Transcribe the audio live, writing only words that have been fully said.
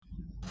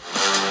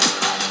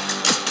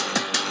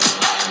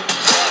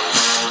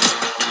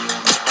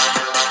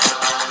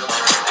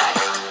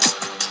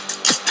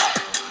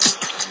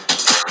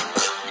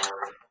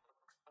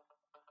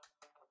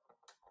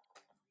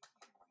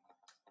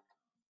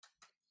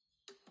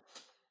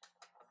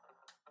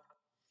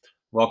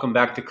Welcome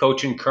back to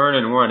Coaching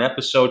Kernan. We're on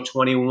episode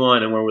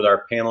 21, and we're with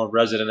our panel of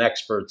resident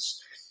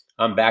experts.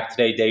 I'm back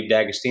today, Dave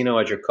D'Agostino,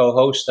 as your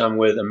co-host. I'm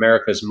with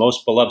America's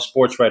most beloved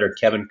sports writer,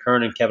 Kevin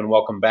Kernan. Kevin,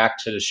 welcome back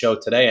to the show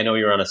today. I know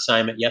you were on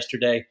assignment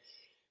yesterday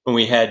when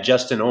we had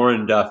Justin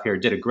Orenduff here.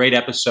 Did a great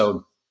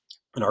episode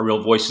on our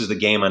Real Voices of the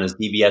Game on his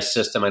DBS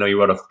system. I know you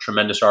wrote a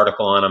tremendous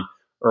article on him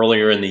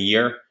earlier in the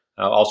year.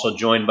 Also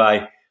joined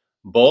by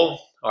Bull,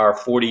 our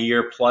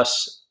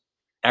 40-year-plus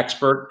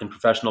expert in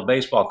professional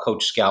baseball,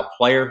 coach, scout,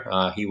 player.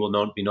 He will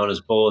be known as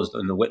Bull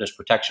in the witness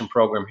protection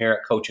program here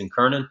at Coaching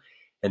Kernan.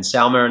 And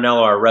Sal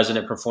Marinello, our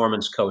resident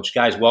performance coach.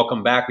 Guys,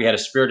 welcome back. We had a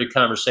spirited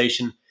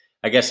conversation.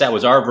 I guess that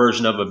was our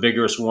version of a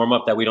vigorous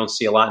warm-up that we don't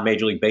see a lot in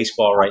Major League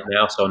Baseball right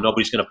now, so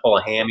nobody's going to pull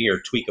a hammy or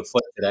tweak a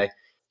foot today.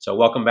 So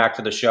welcome back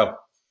to the show.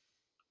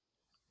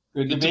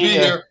 Good to be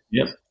here.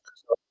 Yep.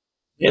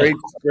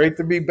 Great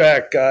to be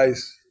back,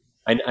 guys.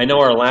 I know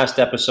our last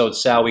episode,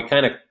 Sal, we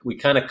kind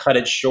of cut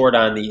it short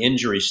on the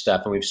injury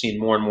stuff, and we've seen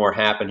more and more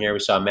happen here. We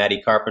saw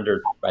Matty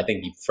Carpenter. I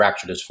think he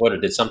fractured his foot or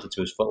did something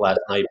to his foot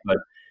last night. But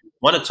I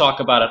want to talk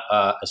about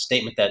a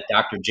statement that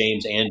Dr.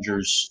 James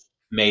Andrews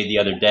made the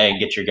other day and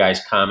get your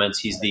guys' comments.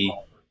 He's the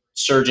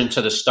surgeon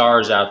to the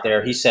stars out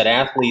there. He said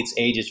athletes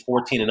ages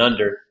 14 and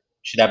under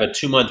should have a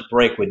 2-month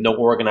break with no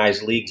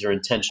organized leagues or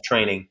intense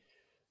training.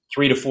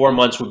 3 to 4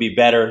 months would be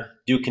better.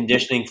 Do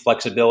conditioning,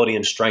 flexibility,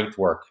 and strength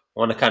work. I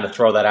want to kind of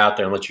throw that out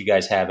there and let you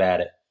guys have at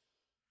it.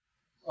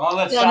 Well,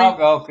 let Sal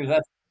go because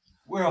that's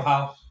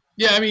wheelhouse.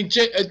 Yeah, I mean,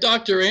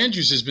 Dr.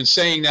 Andrews has been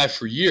saying that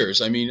for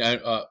years. I mean,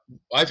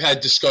 I've had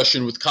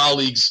discussion with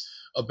colleagues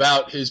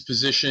about his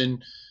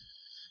position,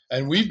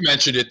 and we've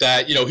mentioned it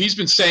that, he's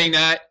been saying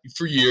that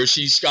for years.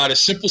 He's got a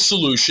simple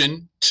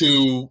solution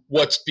to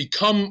what's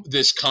become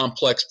this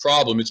complex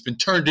problem. It's been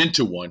turned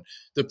into one.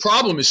 The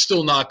problem is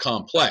still not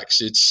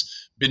complex. It's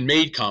been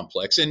made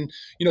complex. And,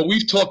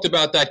 we've talked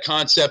about that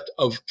concept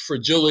of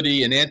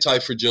fragility and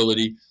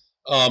anti-fragility.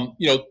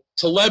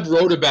 Taleb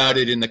wrote about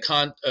it in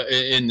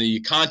the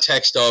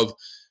context of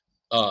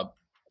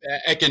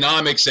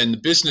economics and the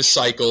business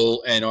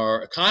cycle and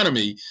our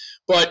economy,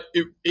 but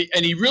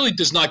and he really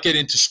does not get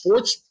into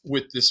sports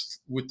with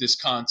this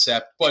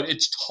concept, but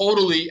it's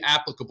totally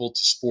applicable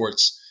to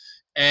sports.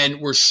 And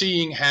we're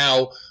seeing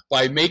how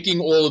by making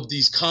all of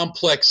these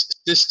complex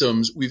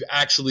systems, we've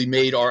actually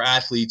made our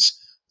athletes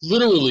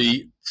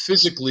literally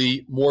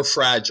physically more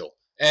fragile.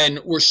 And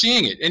we're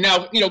seeing it. And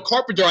now,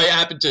 Carpenter, I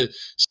happened to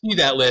see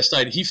that last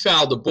night. He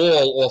fouled the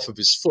ball off of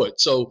his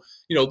foot. So,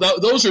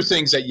 those are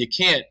things that you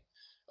can't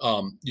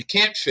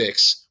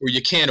fix or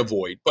you can't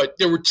avoid. But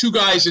there were two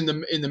guys in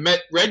the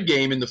Met Red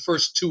game in the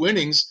first 2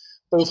 innings,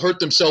 both hurt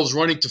themselves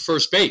running to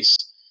first base.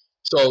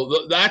 So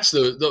those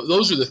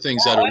are the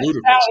things that are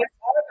ludicrous.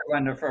 It's to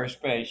run to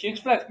first base. You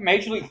expect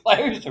major league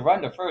players to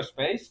run to first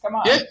base? Come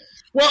on. Yeah.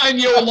 Well,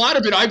 and a lot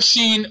of it I've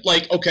seen,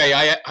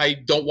 I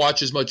don't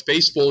watch as much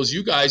baseball as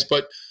you guys,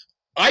 but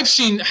I've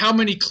seen how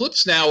many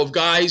clips now of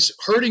guys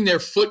hurting their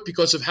foot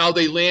because of how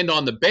they land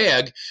on the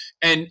bag,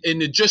 and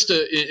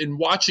in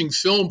watching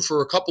film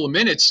for a couple of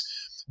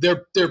minutes,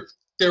 their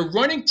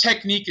running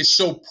technique is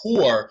so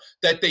poor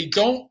that they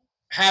don't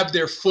have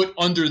their foot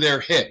under their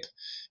hip,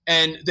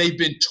 and they've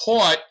been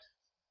taught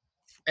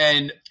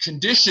and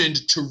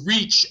conditioned to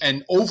reach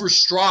and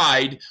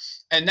overstride.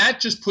 And that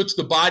just puts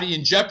the body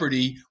in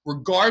jeopardy,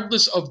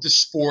 regardless of the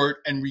sport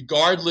and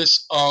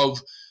regardless of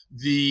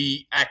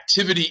the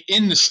activity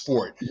in the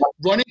sport.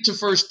 Running to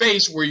first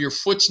base where your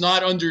foot's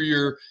not under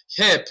your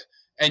hip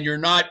and you're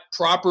not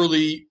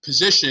properly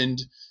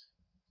positioned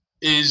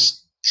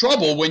is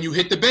trouble when you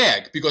hit the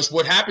bag, because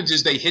what happens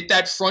is they hit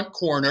that front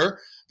corner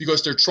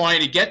because they're trying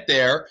to get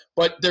there,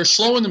 but they're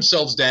slowing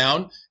themselves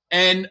down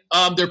and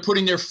they're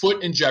putting their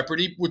foot in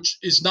jeopardy, which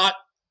is not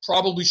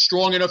probably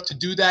strong enough to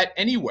do that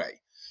anyway.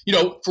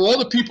 For all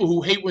the people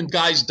who hate when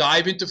guys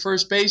dive into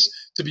first base,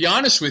 to be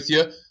honest with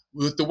you,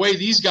 with the way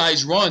these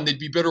guys run, they'd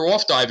be better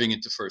off diving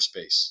into first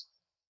base.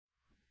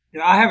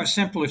 I have a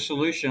simpler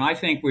solution. I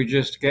think we're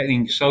just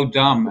getting so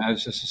dumb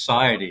as a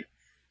society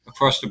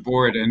across the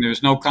board, and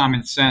there's no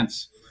common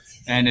sense.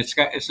 And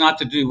it's not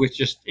to do with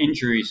just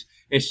injuries.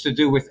 It's to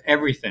do with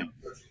everything.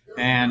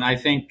 And I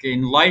think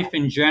in life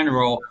in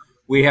general,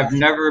 we have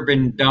never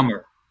been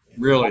dumber,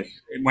 really,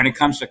 when it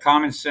comes to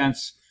common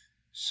sense,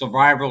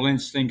 survival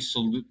instinct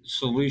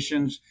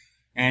solutions.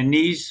 And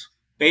these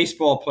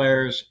baseball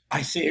players,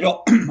 I see it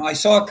all. I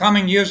saw it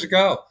coming years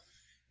ago.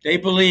 They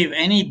believe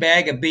any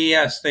bag of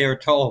BS they are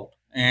told,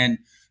 and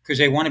because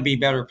they want to be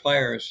better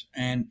players.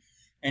 And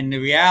the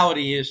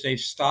reality is they've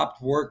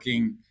stopped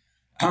working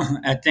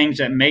at things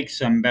that makes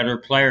them better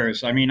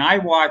players. I mean, I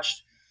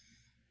watched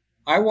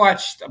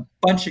a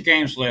bunch of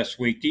games last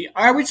week.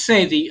 I would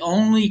say the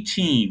only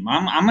team,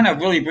 I'm going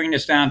to really bring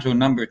this down to a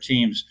number of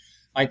teams.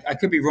 I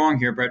could be wrong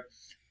here, but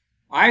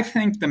I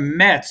think the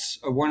Mets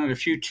are one of the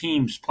few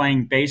teams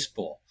playing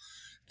baseball.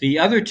 The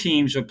other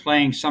teams are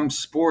playing some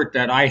sport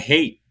that I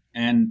hate,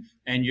 and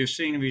you're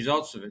seeing the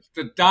results of it.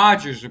 The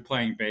Dodgers are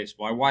playing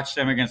baseball. I watched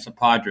them against the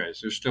Padres.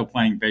 They're still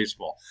playing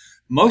baseball.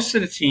 Most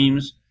of the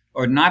teams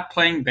are not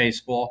playing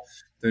baseball.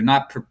 They're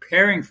not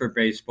preparing for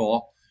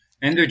baseball,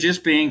 and they're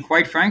just being,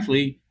 quite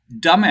frankly,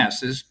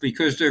 dumbasses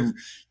because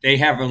they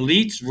have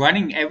elites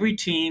running every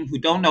team who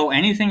don't know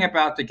anything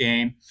about the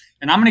game.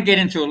 And I'm going to get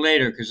into it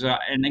later because,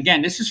 and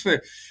again, this is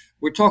for.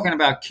 We're talking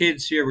about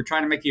kids here. We're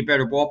trying to make you a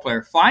better ball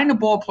player. Find a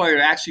ball player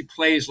that actually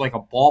plays like a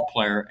ball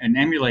player and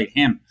emulate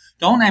him.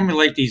 Don't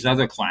emulate these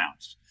other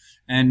clowns.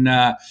 And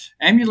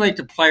emulate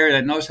the player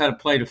that knows how to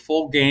play the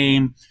full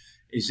game,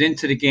 is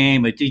into the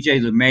game, a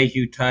DJ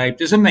LeMahieu type.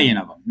 There's a million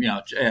of them.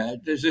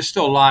 There's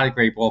still a lot of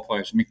great ball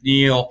players.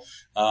 McNeil,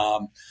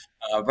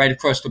 right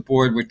across the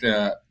board with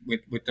a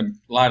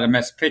lot of the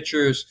Mets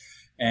pitchers,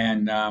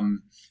 and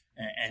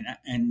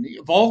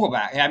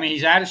Vogelbach. I mean,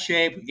 he's out of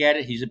shape. We get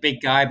it. He's a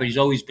big guy, but he's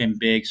always been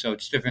big, so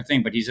it's a different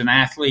thing. But he's an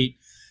athlete.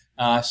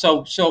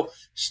 So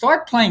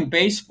start playing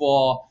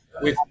baseball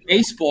with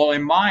baseball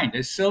in mind,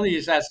 as silly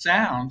as that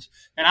sounds.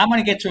 And I'm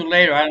going to get to it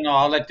later. I don't know.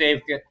 I'll let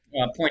Dave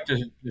point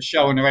the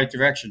show in the right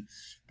direction.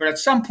 But at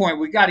some point,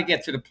 we got to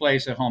get to the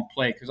plays at home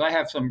plate because I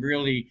have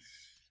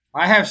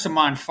some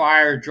on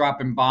fire,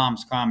 dropping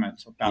bombs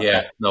comments about that.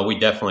 Yeah, no, we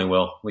definitely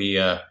will. We,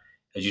 as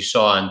you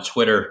saw on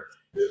Twitter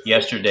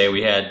yesterday,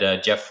 we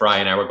had Jeff Fry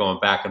and I were going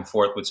back and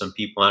forth with some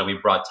people on it. We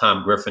brought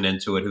Tom Griffin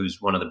into it,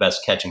 who's one of the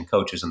best catching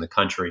coaches in the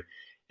country.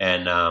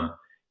 And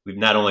we've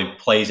not only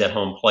plays at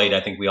home plate,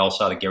 I think we all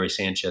saw the Gary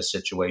Sanchez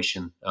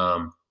situation.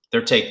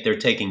 They're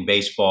taking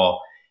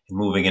baseball and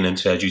moving it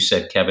into, as you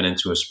said, Kevin,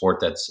 into a sport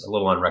that's a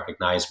little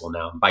unrecognizable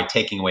now by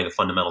taking away the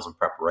fundamentals and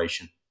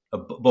preparation.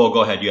 Bo,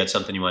 go ahead. You had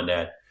something you wanted to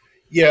add.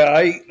 Yeah,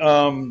 I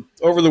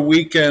over the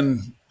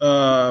weekend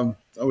I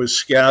was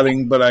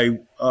scouting, but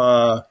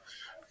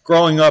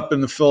growing up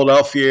in the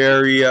Philadelphia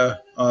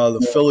area,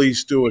 the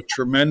Phillies do a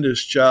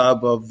tremendous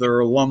job of their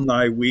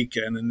alumni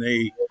weekend, and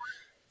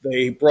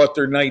they brought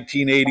their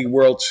 1980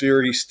 World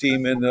Series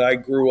team in that I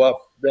grew up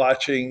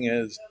watching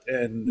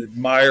and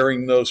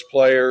admiring those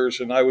players,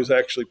 and I was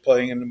actually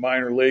playing in the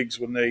minor leagues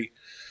when they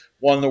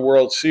won the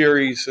World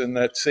Series, and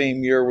that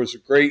same year was a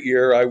great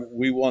year.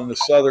 We won the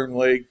Southern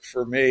League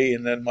for me,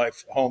 and then my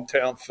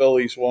hometown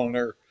Phillies won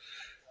their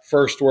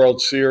first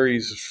World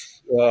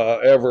Series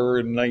ever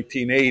in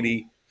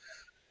 1980.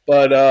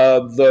 But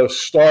the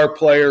star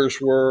players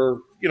were,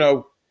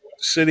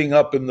 sitting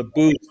up in the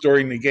booth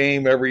during the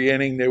game. Every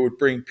inning they would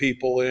bring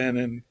people in,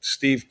 and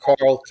Steve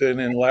Carlton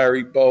and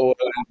Larry Bowa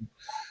and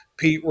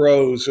Pete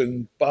Rose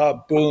and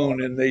Bob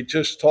Boone, and they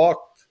just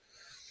talked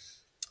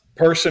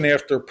person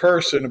after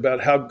person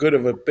about how good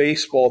of a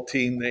baseball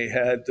team they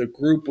had. The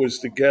group was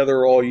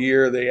together all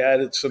year. They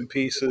added some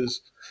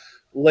pieces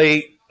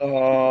late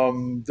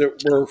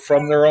that were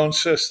from their own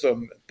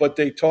system, but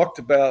they talked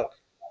about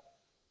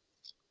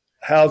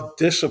how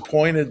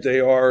disappointed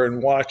they are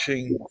in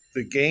watching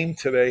the game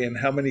today and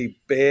how many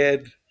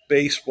bad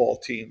baseball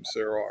teams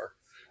there are,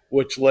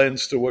 which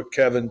lends to what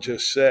Kevin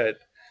just said.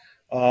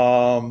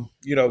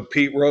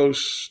 Pete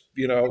Rose,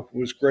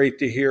 was great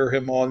to hear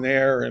him on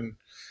there. And,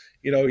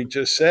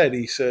 he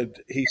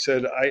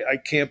said, I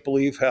can't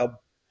believe how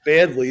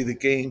badly the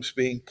game's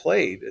being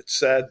played. It's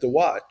sad to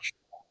watch.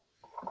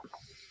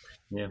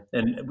 Yeah,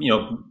 and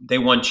they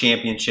won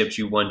championships.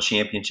 You won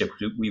championships.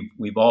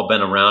 We've all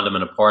been around them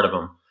and a part of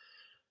them.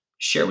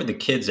 Share with the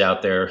kids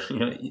out there.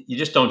 You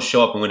just don't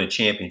show up and win a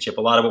championship.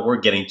 A lot of what we're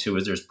getting to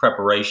is there's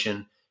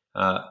preparation.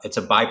 It's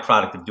a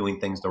byproduct of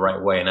doing things the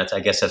right way, and I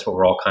guess that's what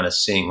we're all kind of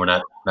seeing.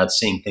 We're not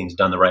seeing things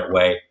done the right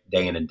way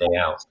day in and day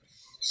out.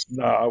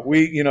 In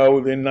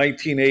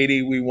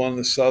 1980 we won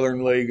the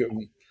Southern League,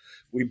 and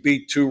we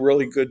beat two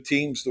really good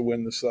teams to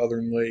win the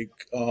Southern League.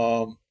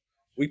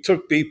 We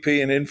took BP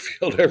in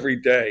infield every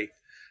day.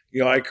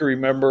 I can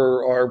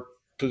remember our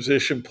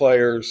position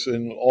players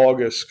in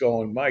August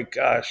going, my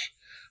gosh,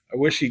 I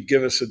wish he'd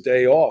give us a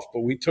day off.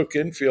 But we took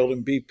infield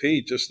and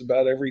BP just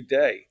about every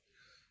day.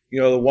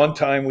 The one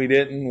time we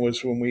didn't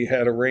was when we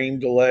had a rain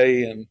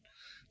delay and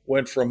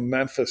went from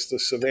Memphis to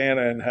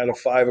Savannah and had a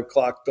 5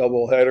 o'clock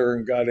doubleheader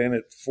and got in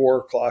at 4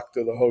 o'clock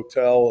to the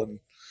hotel and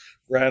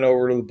ran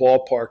over to the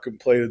ballpark and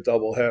played a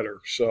doubleheader.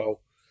 So,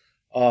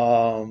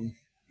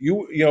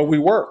 we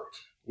worked.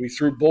 We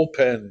threw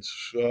bullpens.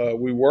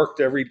 We worked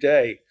every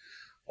day.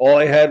 All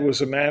I had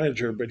was a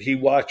manager, but he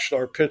watched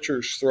our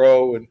pitchers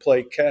throw and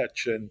play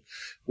catch. And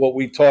what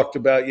we talked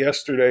about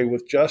yesterday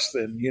with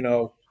Justin,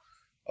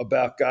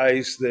 about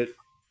guys that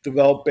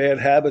develop bad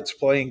habits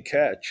playing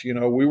catch. We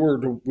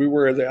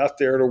were out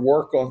there to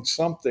work on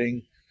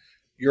something.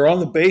 You're on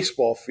the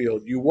baseball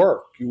field. You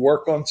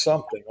work on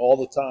something all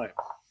the time.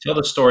 Tell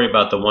the story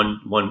about the one,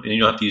 and you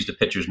don't have to use the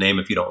pitcher's name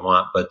if you don't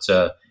want, but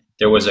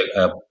there was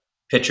a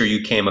pitcher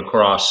you came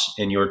across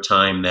in your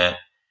time that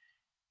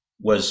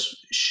was,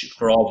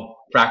 for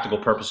all practical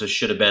purposes,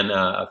 should have been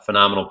a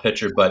phenomenal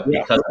pitcher, but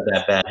because of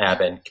that bad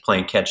habit and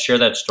playing catch. Share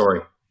that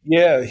story.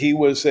 Yeah, he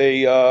was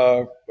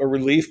a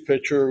relief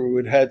pitcher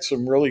who had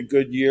some really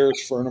good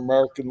years for an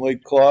American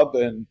League club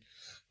and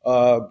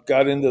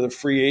got into the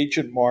free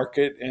agent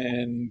market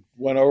and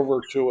went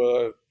over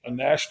to a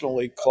National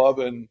League club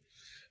and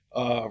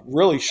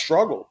really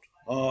struggled.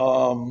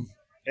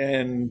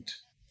 And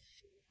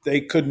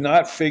they could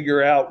not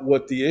figure out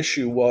what the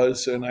issue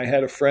was. And I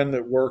had a friend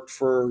that worked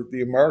for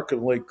the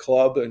American League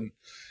Club, and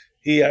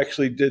he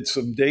actually did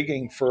some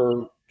digging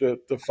to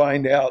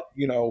find out,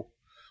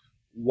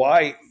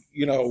 why,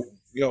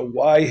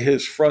 why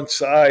his front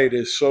side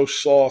is so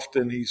soft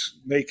and he's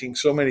making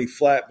so many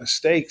flat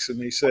mistakes.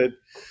 And he said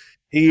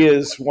he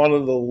is one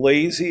of the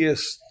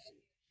laziest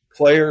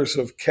players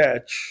of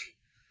catch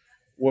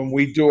when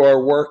we do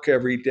our work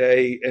every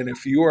day. And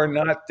if you are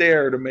not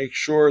there to make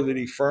sure that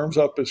he firms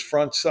up his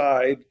front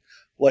side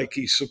like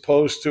he's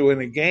supposed to in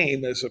a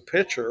game as a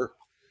pitcher,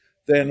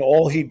 then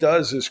all he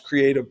does is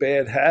create a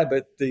bad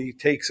habit that he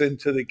takes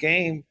into the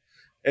game,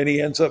 and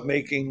he ends up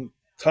making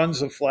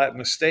tons of flat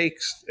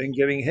mistakes and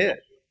getting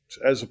hit,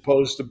 as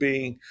opposed to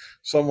being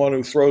someone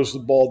who throws the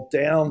ball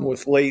down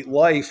with late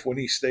life when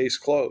he stays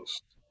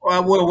close.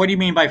 Well, what do you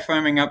mean by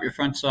firming up your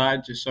front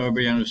side, just so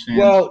everybody understands?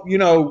 Well,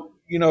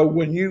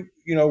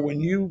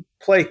 when you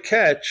play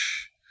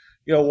catch,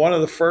 one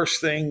of the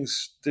first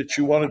things that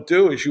you want to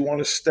do is you want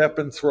to step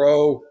and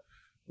throw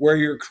where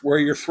you're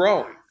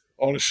throwing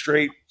on a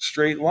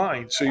straight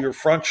line. So your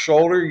front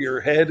shoulder,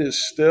 your head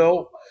is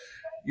still,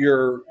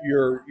 your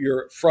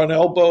front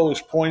elbow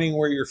is pointing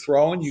where you're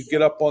throwing. You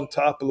get up on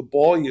top of the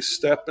ball, you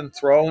step and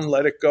throw and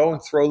let it go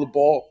and throw the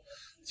ball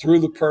through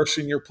the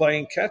person you're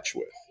playing catch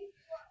with.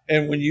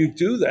 And when you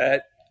do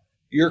that,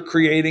 you're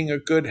creating a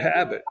good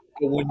habit.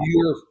 But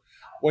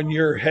when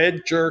you're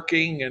head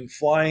jerking and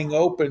flying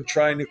open,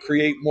 trying to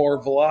create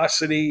more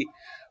velocity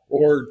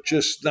or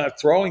just not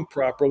throwing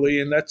properly,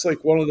 and that's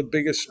like one of the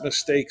biggest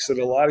mistakes that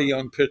a lot of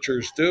young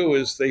pitchers do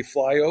is they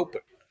fly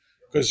open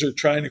because they're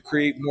trying to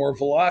create more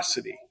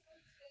velocity.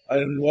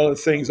 And one of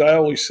the things I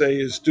always say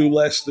is do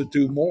less to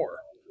do more.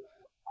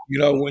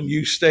 When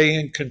you stay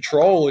in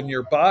control in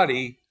your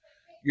body,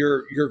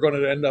 you're going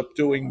to end up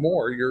doing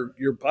more.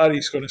 Your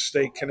body's going to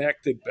stay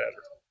connected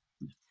better.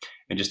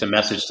 And just a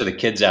message to the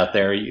kids out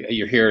there,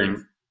 you're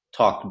hearing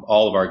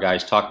all of our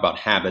guys talk about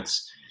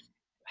habits.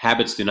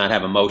 Habits do not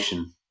have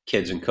emotion,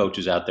 kids and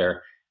coaches out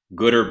there.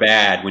 Good or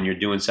bad, when you're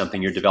doing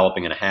something, you're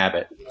developing a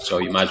habit. So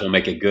you might as well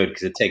make it good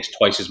because it takes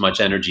twice as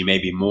much energy,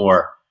 maybe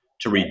more,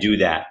 to redo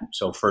that.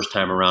 So first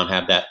time around,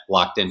 have that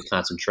locked in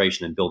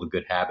concentration and build a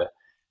good habit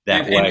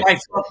that way. And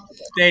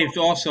Dave,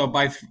 also,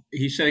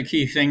 he said a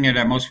key thing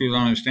that most people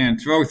don't understand: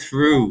 throw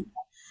through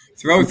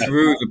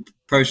the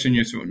person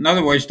you're throwing. In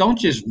other words, don't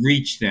just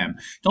reach them.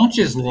 Don't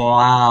just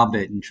lob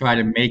it and try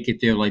to make it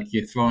there like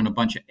you're throwing a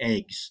bunch of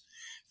eggs.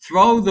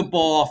 Throw the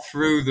ball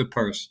through the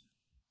person.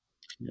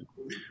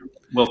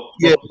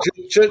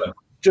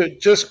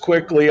 Just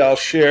quickly, I'll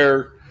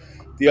share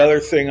the other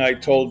thing I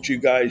told you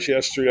guys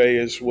yesterday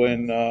is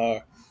when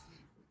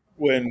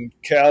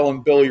Cal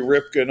and Billy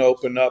Ripken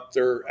opened up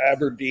their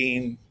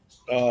Aberdeen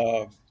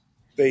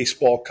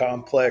baseball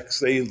complex,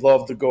 they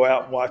love to go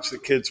out and watch the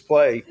kids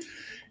play.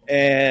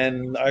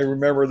 And I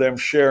remember them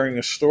sharing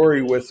a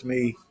story with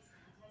me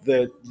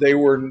that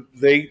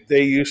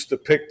they used to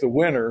pick the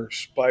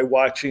winners by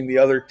watching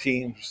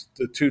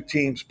the two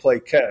teams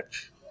play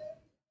catch.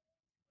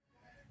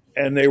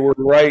 And they were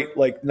right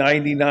like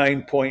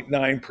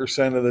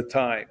 99.9% of the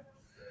time.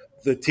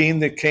 The team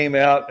that came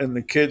out and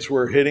the kids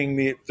were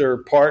hitting their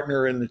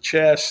partner in the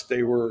chest,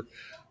 they were,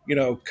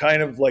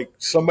 kind of like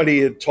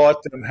somebody had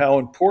taught them how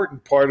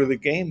important part of the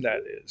game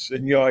that is.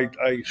 And,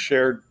 I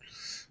shared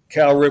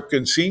Cal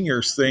Ripken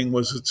Sr.'s thing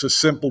was it's a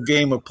simple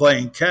game of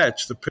playing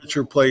catch. The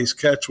pitcher plays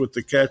catch with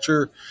the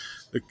catcher.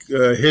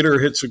 The hitter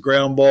hits a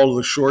ground ball to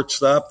the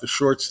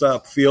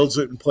shortstop fields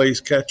it and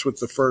plays catch with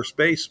the first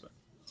baseman.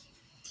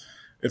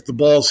 If the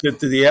ball's hit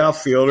to the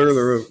outfielder,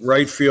 the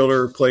right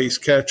fielder plays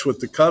catch with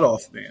the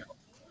cutoff man.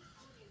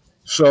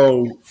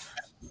 So,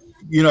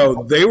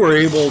 they were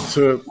able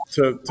to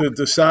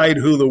decide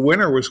who the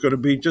winner was going to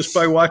be just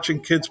by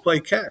watching kids play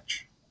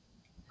catch,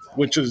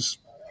 which is,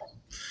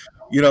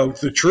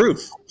 the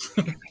truth.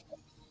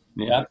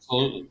 Yeah,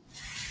 absolutely.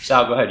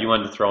 Sal, go ahead. You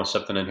wanted to throw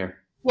something in here.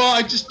 Well,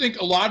 I just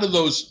think a lot of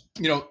those,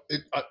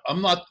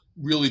 I'm not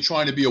really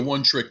trying to be a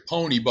one-trick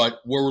pony, but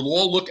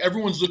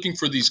everyone's looking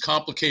for these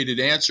complicated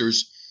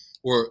answers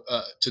or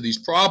to these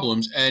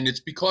problems, and it's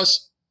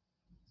because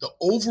the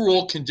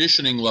overall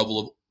conditioning level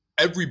of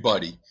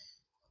everybody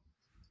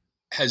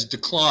has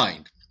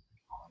declined.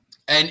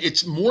 And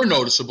it's more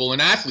noticeable in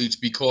athletes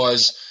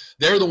because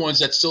they're the ones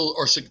that still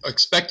are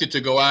expected to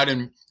go out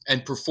and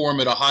perform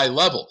at a high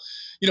level.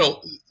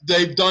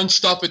 They've done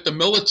stuff at the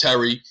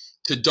military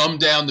to dumb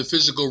down the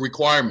physical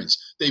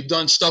requirements. They've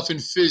done stuff in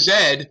phys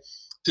ed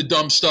to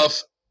dumb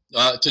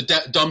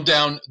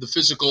down the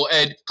physical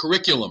ed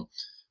curriculum.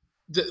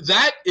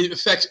 That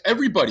affects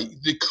everybody.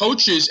 The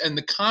coaches and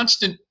the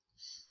constant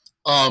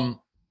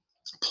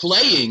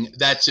playing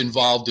that's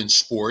involved in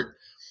sport.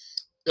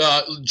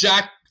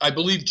 I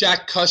believe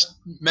Jack Cuss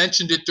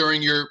mentioned it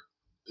during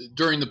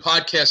the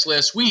podcast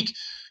last week.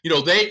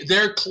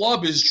 Their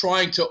club is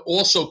trying to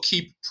also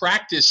keep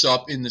practice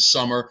up in the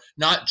summer,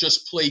 not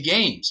just play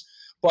games.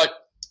 But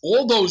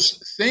all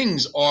those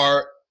things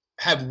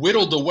have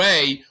whittled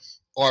away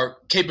our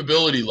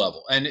capability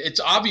level. And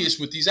it's obvious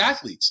with these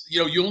athletes.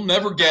 You'll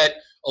never get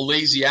a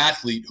lazy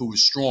athlete who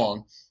is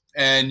strong,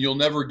 and you'll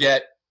never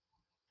get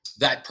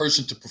that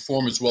person to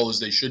perform as well as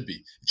they should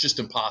be. It's just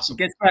It impossible.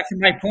 gets back to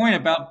my point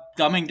about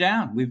dumbing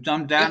down. We've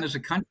dumbed down as a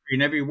country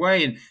in every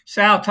way. And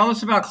Sal, tell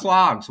us about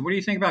clogs. What do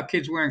you think about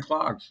kids wearing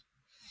clogs?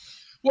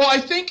 Well, I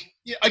think,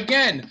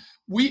 again,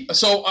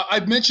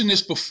 I've mentioned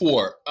this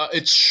before.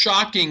 It's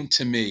shocking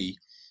to me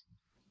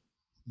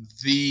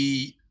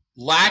the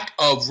lack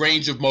of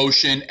range of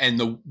motion and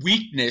the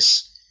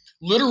weakness,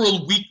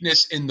 literal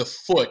weakness in the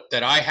foot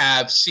that I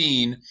have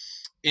seen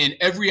in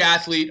every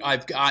athlete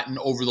I've gotten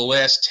over the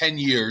last 10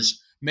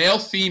 years, male,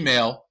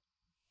 female,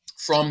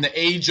 from the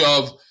age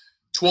of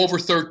 12 or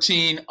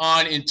 13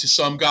 on into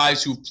some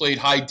guys who've played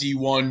high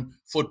D1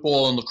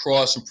 football and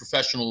lacrosse and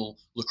professional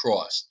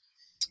lacrosse.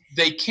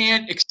 They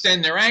can't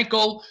extend their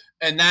ankle,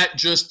 and that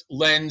just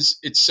lends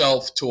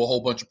itself to a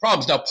whole bunch of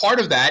problems. Now, part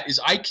of that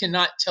is I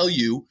cannot tell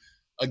you,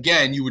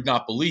 again, you would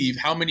not believe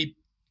how many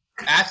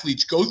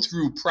athletes go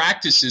through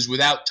practices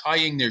without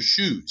tying their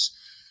shoes.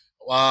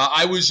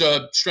 I was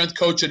a strength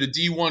coach at a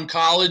D1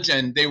 college,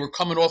 and they were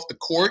coming off the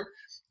court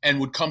and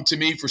would come to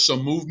me for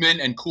some movement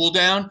and cool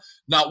down.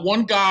 Not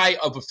one guy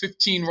of a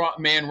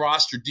 15-man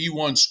roster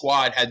D1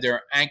 squad had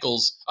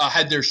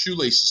their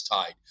shoelaces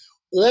tied.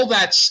 All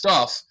that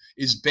stuff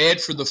is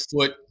bad for the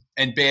foot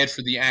and bad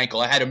for the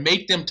ankle. I had to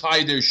make them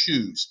tie their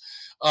shoes.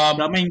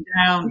 Dumbing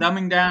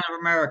down of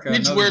America.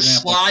 Kids wear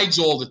slides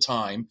all the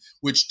time,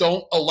 which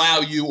don't allow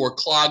you, or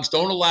clogs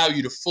don't allow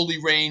you to fully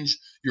range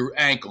your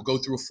ankle, go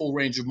through a full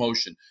range of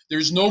motion.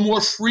 There's no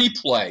more free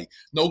play.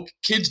 No,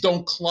 kids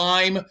don't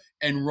climb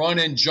and run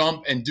and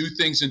jump and do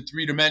things in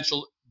three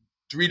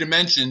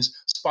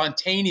dimensions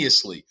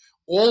spontaneously.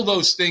 All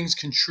those things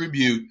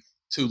contribute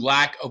to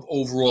lack of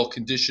overall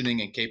conditioning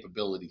and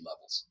capability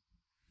levels.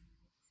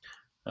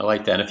 I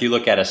like that. And if you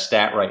look at a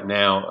stat right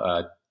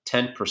now,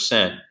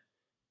 10%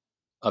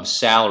 of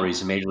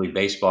salaries in Major League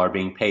Baseball are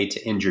being paid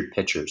to injured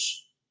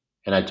pitchers.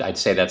 And I'd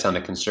say that's on the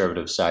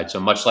conservative side.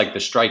 So much like the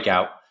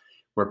strikeout,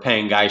 we're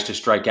paying guys to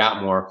strike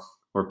out more.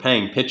 We're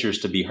paying pitchers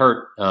to be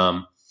hurt.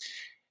 And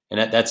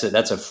that's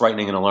a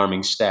frightening and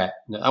alarming stat.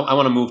 I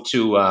want to move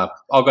to go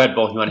ahead,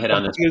 both. You want to hit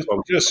on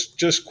this?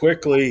 Just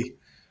quickly,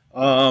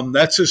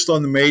 that's just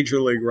on the Major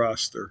League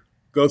roster.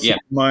 Go through the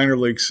minor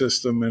league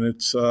system, and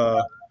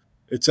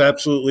it's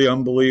absolutely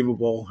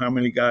unbelievable how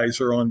many guys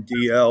are on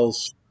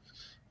DLs.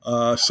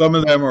 Some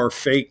of them are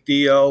fake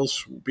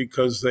DLs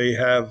because they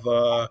have,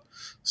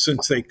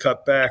 since they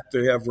cut back,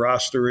 they have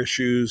roster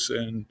issues,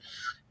 and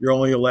you're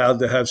only allowed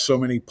to have so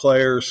many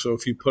players. So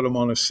if you put them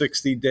on a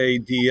 60-day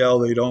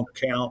DL, they don't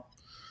count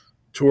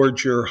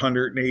towards your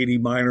 180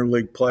 minor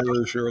league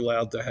players you're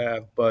allowed to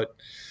have. But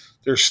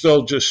there's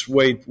still just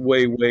way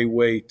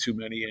too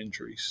many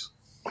injuries.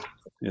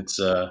 It's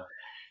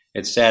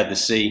sad to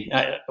see.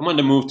 I wanted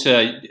to move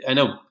to, I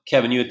know,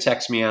 Kevin, you had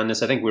texted me on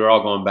this. I think we were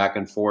all going back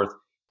and forth.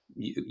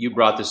 You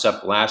brought this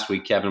up last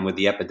week, Kevin, with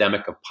the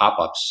epidemic of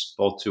pop-ups,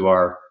 both to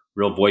our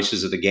Real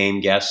Voices of the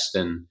Game guests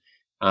and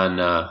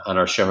on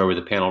our show here with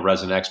the panel of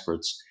resident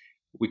experts.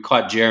 We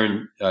caught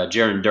Jaron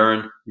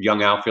Duran,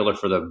 young outfielder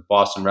for the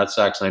Boston Red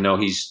Sox, and I know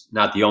he's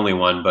not the only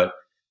one, but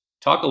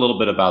talk a little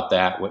bit about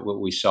that, what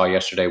we saw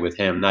yesterday with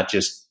him, not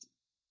just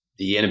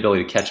the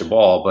inability to catch a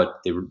ball,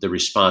 but the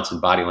response and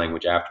body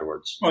language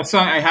afterwards. Well, it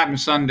happened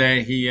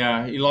Sunday. He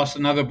lost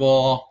another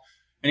ball.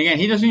 And again,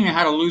 he doesn't even know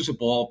how to lose a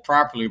ball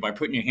properly by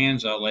putting your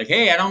hands out like,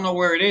 hey, I don't know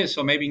where it is,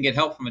 so maybe you can get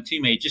help from a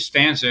teammate. He just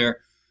stands there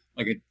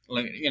like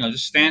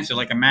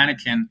a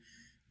mannequin.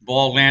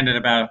 Ball landed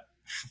about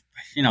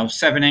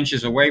 7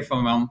 inches away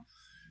from him,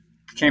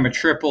 became a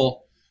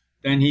triple.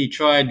 Then he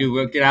tried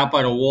to get out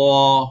by the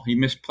wall. He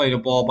misplayed a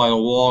ball by the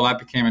wall. That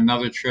became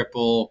another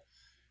triple.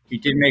 He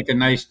did make a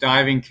nice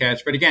diving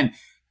catch. But again,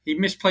 he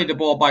misplayed the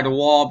ball by the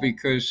wall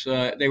because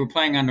they were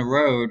playing on the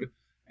road.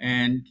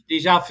 And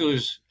these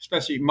outfielders,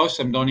 especially most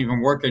of them, don't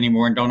even work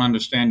anymore and don't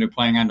understand they're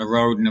playing on the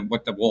road and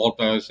what the wall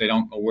does. They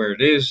don't know where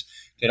it is.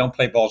 They don't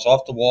play balls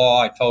off the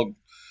wall. I told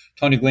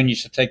Tony Gwynn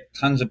used to take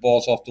tons of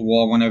balls off the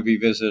wall whenever he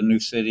visited a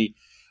new city.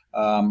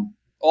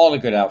 All the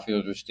good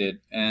outfielders did.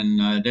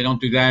 And they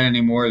don't do that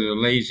anymore. They're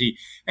lazy.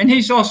 And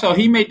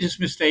he made this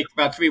mistake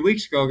about 3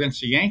 weeks ago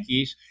against the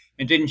Yankees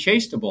and didn't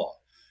chase the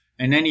ball.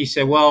 And then he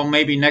said, well,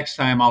 maybe next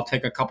time I'll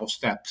take a couple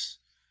steps.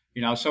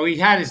 So he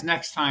had his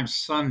next time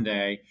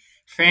Sunday.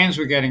 Fans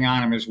were getting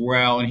on him as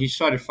well, and he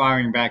started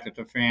firing back at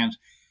the fans.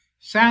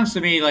 Sounds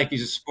to me like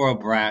he's a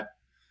spoiled brat,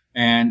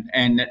 and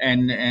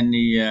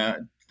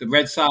the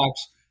Red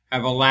Sox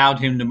have allowed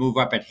him to move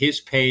up at his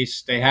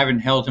pace. They haven't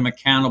held him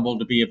accountable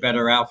to be a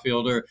better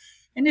outfielder,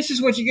 and this is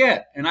what you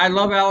get. And I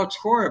love Alex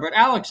Cora, but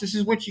Alex, this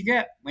is what you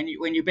get when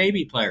you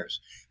baby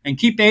players. And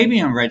keep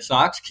babying Red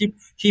Sox.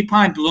 Keep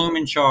Pine Bloom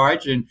in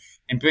charge and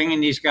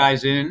bringing these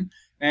guys in.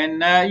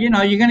 And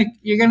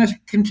you're gonna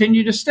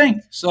continue to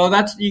stink. So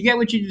you get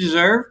what you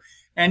deserve.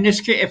 And this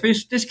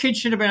kid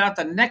should have been out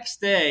the next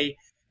day.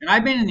 And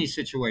I've been in these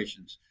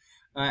situations.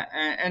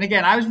 And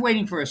again, I was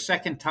waiting for a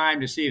second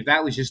time to see if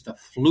that was just a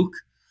fluke.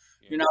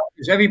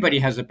 Because everybody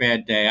has a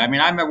bad day. I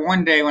mean, I remember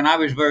one day when I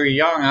was very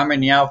young, I'm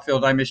in the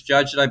outfield, I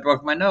misjudged it, I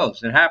broke my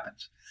nose. It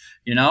happens,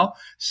 you know?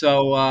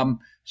 So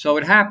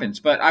it happens.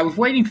 But I was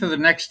waiting for the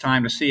next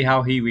time to see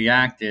how he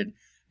reacted.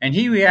 And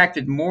he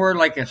reacted more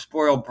like a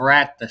spoiled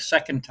brat the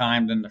second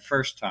time than the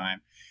first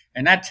time.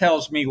 And that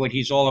tells me what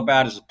he's all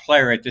about as a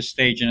player at this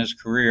stage in his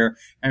career.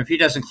 And if he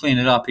doesn't clean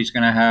it up, he's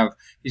going to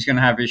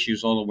have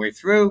issues all the way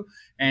through.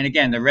 And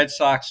again, the Red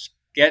Sox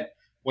get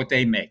what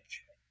they make.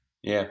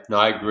 Yeah, no,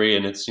 I agree.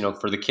 And it's,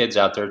 for the kids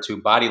out there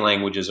too, body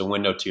language is a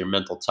window to your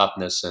mental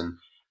toughness. And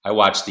I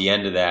watched the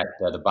end of that,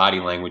 the body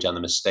language on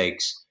the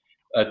mistakes.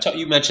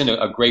 You mentioned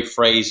a great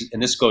phrase,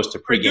 and this goes to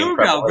pregame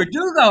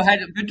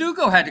preparation.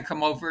 Verdugo had to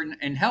come over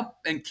and help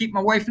and keep him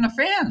away from the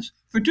fans.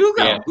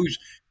 Verdugo, who's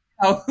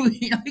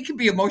he can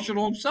be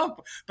emotional himself,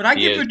 but I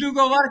give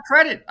Verdugo a lot of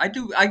credit. I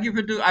do. I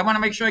want to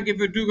make sure I give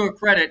Verdugo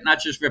credit, not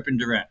just ripping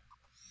Durant.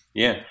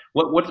 Yeah.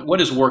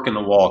 What is work in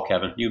the wall,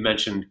 Kevin? You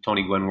mentioned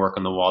Tony Gwynn work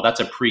on the wall. That's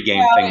a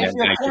pregame thing. If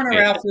you're a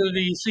corner outfielder,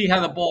 you see how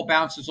the ball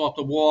bounces off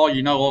the wall.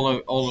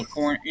 All the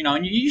corner.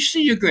 And you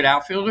see your good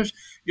outfielders.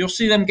 You'll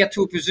see them get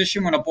to a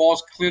position when the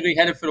ball's clearly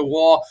headed for the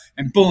wall,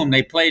 and boom,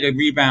 they play the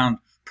rebound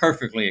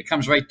perfectly. It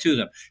comes right to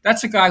them.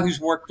 That's a guy who's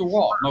worked the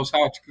wall, knows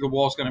how the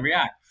wall's going to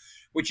react.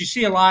 What you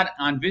see a lot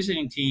on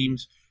visiting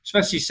teams,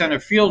 especially center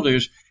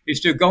fielders, is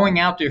they're going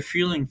out there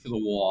feeling for the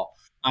wall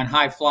on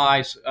high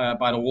flies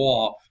by the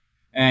wall.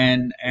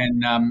 And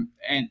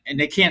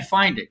they can't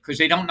find it because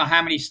they don't know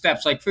how many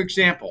steps. Like, for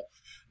example,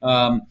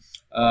 you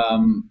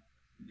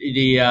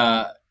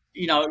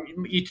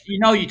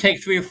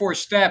take 3 or 4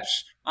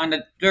 steps on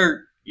the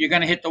dirt, you're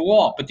going to hit the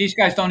wall. But these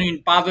guys don't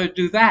even bother to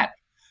do that.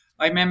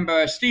 I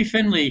remember Steve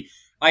Finley.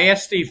 I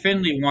asked Steve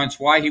Finley once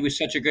why he was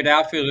such a good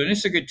outfielder, and this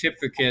is a good tip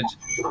for kids.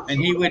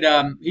 And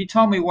he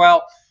told me,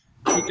 well,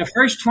 the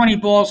first 20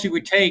 balls he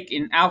would take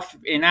in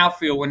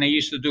outfield when they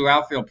used to do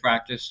outfield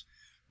practice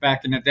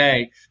back in the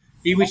day,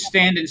 he would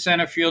stand in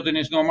center field in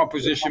his normal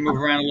position, move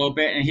around a little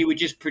bit, and he would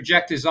just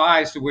project his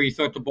eyes to where he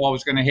thought the ball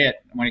was going to hit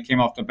when he came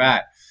off the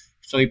bat.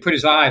 So he put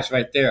his eyes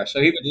right there. So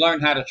he would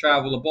learn how to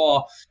travel the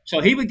ball.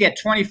 So he would get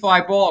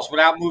 25 balls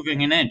without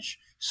moving an inch.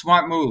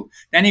 Smart move.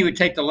 Then he would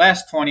take the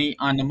last 20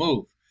 on the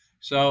move.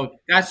 So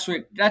that's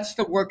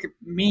the work it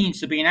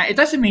means to be it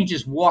doesn't mean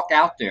just walk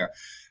out there.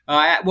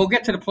 We'll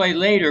get to the play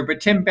later,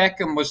 but Tim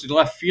Beckham was the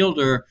left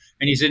fielder,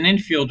 and he's an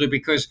infielder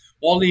because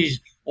all the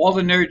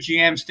nerd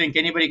GMs think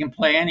anybody can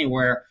play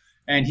anywhere,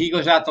 and he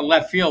goes out to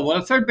left field. Well,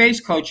 the third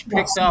base coach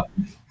picked up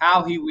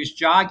how he was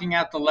jogging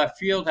out the left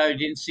field, how he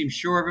didn't seem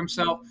sure of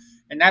himself,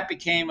 and that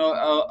became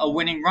a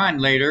winning run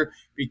later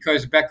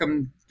because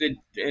Beckham did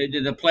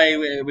the play.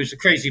 It was a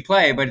crazy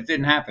play, but it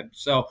didn't happen.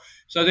 So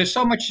there's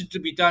so much to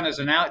be done as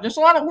there's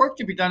a lot of work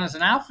to be done as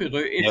an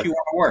outfielder if you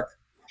want to work.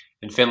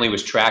 And Finley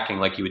was tracking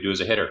like he would do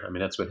as a hitter. I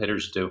mean, that's what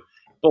hitters do.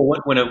 But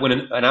when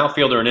an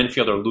outfielder or an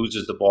infielder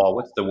loses the ball,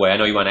 what's the way? I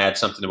know you want to add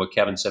something to what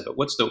Kevin said, but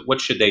what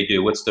should they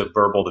do? What's the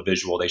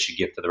visual they should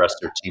give to the rest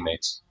of their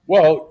teammates?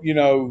 Well,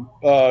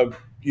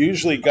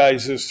 usually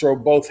guys just throw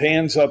both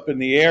hands up in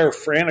the air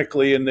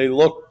frantically, and they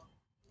look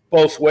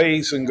both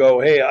ways and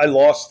go, "Hey, I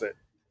lost it."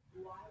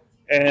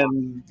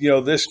 And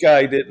this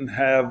guy didn't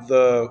have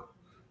the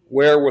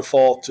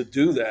wherewithal to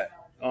do that.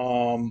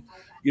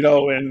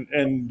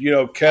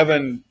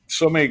 Kevin,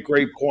 so many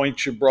great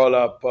points you brought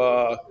up.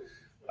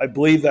 I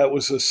believe that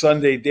was a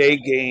Sunday day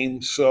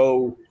game,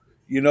 so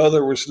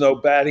there was no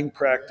batting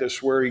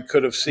practice where he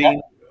could have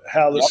seen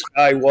how the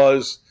sky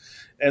was,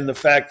 and the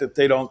fact that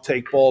they don't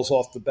take balls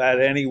off the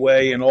bat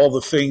anyway, and all the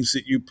things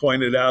that you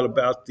pointed out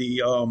about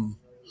the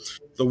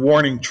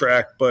warning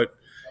track. But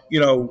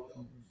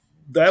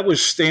that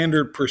was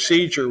standard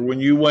procedure when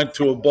you went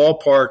to a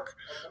ballpark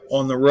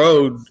on the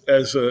road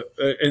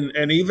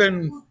and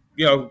even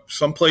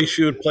someplace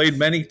you had played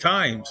many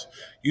times,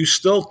 you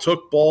still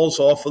took balls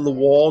off of the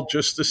wall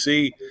just to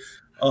see,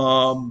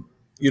 like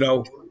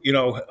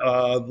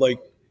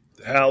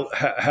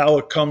how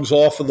it comes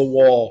off of the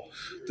wall.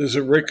 Does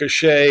it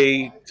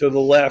ricochet to the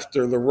left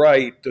or the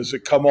right? Does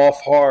it come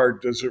off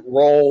hard? Does it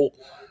roll?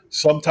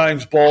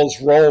 Sometimes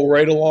balls roll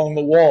right along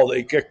the wall.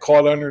 They get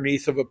caught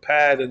underneath of a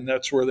pad, and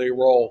that's where they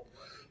roll.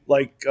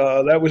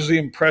 That was the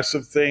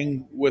impressive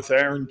thing with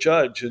Aaron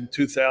Judge in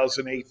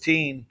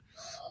 2018.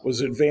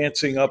 Was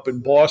advancing up in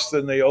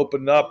Boston. They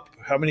opened up.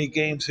 How many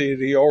games had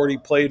he already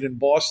played in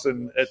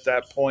Boston at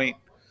that point?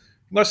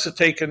 He must have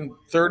taken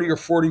 30 or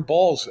 40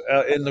 balls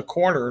in the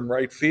corner in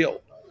right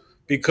field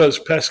because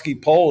pesky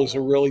pole is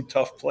a really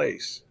tough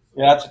place.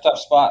 Yeah, that's a tough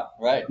spot,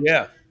 right?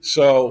 Yeah.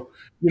 So,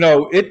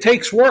 it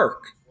takes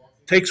work.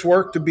 It takes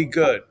work to be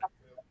good.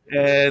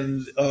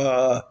 And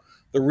the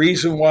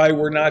reason why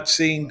we're not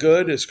seeing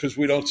good is because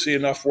we don't see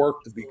enough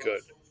work to be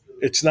good.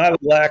 It's not a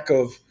lack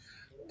of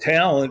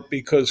talent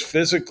because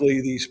physically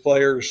these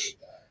players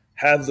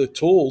have the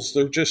tools.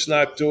 They're just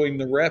not doing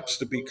the reps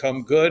to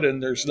become good,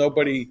 and there's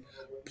nobody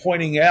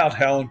pointing out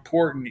how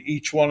important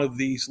each one of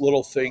these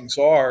little things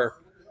are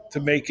to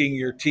making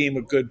your team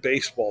a good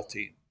baseball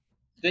team.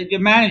 The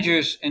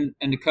managers and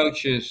the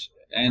coaches,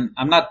 and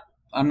I'm not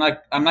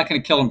going to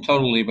kill them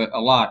totally, but a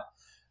lot.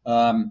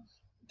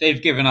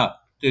 they've given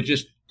up.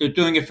 They're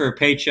doing it for a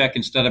paycheck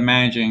instead of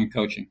managing and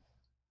coaching.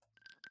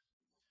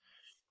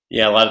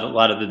 Yeah, a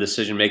lot of the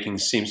decision making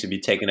seems to be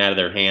taken out of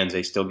their hands.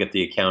 They still get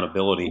the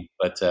accountability,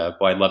 but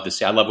boy, I'd love to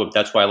see.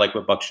 That's why I like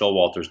what Buck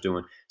Showalter's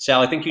doing.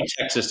 Sal, I think you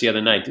texted us the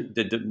other night.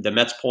 Did the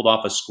Mets pulled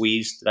off a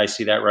squeeze? Did I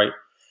see that right?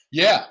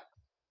 Yeah.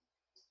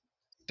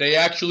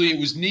 It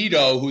was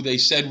Nito who they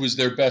said was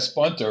their best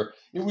bunter.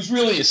 It was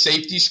really a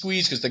safety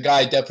squeeze because the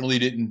guy definitely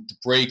didn't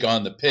break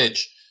on the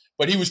pitch,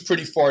 but he was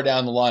pretty far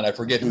down the line. I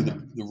forget who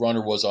the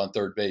runner was on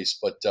third base,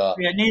 but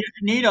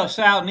Nito,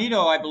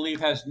 I believe,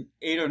 has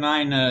 8 or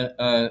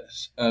 9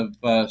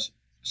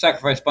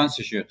 sacrifice bunts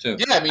this year too.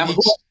 Yeah, I mean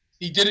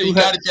he did it. He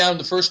got it down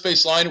the first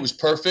base line. It was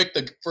perfect.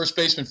 The first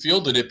baseman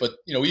fielded it, but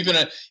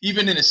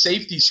even in a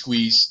safety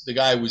squeeze, the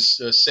guy was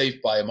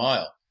safe by a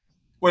mile.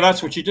 Well,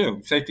 that's what you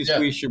do. Safety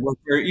squeeze should work.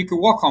 You could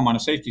walk home on a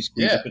safety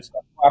squeeze if it's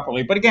done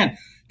properly. But again,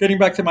 getting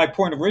back to my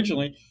point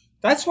originally,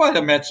 that's why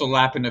the Mets are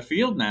lapping the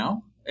field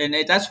now. And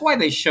that's why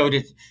they showed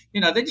it.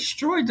 They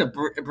destroyed the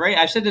Braves.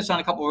 I said this on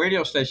a couple of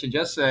radio stations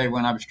yesterday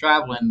when I was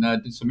traveling,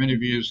 did some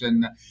interviews.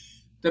 And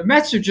the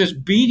Mets are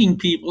just beating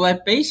people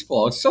at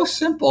baseball. It's so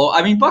simple.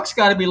 I mean, Buck's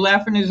got to be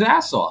laughing his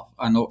ass off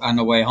on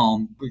the way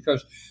home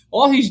because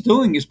all he's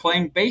doing is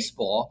playing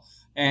baseball.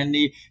 And,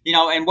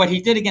 and what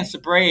he did against the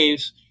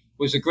Braves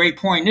was a great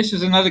point. This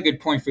is another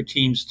good point for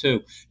teams,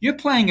 too. You're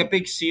playing a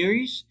big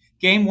series,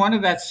 game 1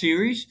 of that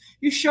series.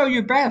 You show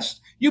your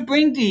best. You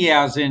bring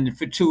Diaz in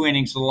for 2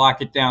 innings to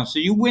lock it down, so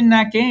you win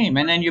that game.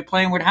 And then you're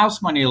playing with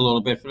house money a little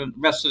bit for the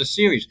rest of the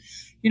series.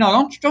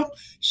 Don't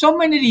so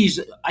many of these,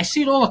 I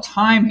see it all the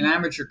time in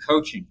amateur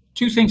coaching.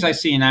 2 things I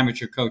see in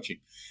amateur coaching.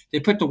 They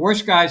put the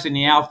worst guys in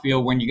the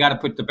outfield when you got to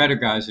put the better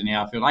guys in the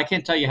outfield. I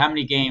can't tell you how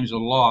many games are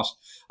lost.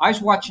 I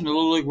was watching the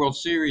Little League World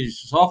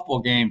Series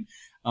softball game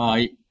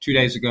 2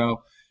 days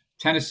ago.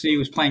 Tennessee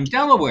was playing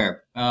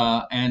Delaware,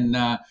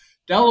 and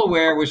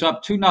Delaware was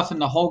up 2-0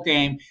 the whole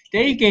game.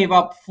 They gave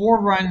up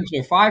 4 runs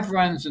or 5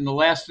 runs in the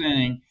last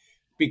inning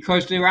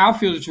because their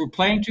outfielders were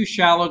playing too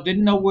shallow,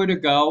 didn't know where to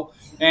go,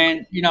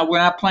 and we're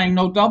not playing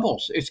no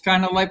doubles. It's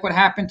kind of like what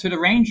happened to the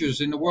Rangers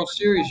in the World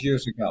Series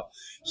years ago.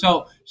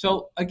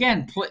 So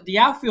again, the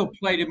outfield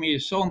play to me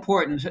is so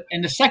important.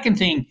 And the second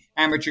thing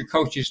amateur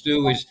coaches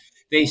do is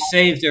they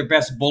save their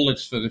best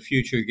bullets for the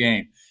future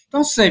game.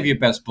 Don't save your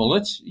best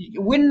bullets.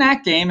 You win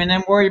that game and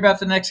then worry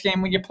about the next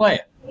game when you play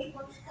it.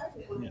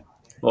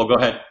 Well, go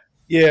ahead.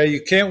 Yeah,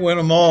 you can't win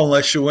them all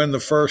unless you win the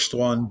first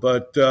one.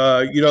 But,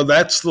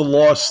 that's the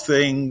lost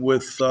thing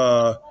with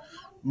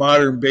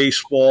modern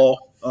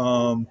baseball,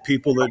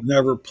 people that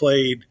never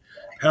played,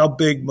 how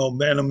big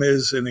momentum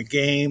is in a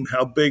game,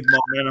 how big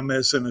momentum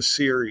is in a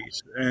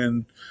series.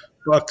 And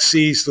Buck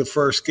sees the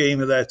first game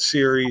of that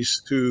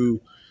series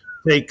to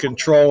take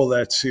control of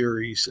that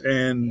series.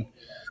 And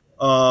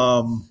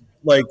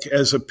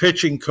as a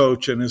pitching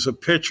coach and as a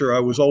pitcher, I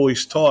was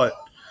always taught,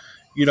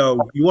 you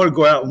want to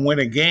go out and win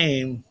a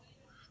game.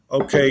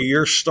 Okay,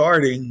 you're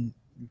starting.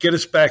 Get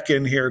us back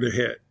in here to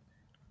hit.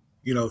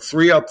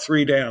 3 up,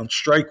 3 down,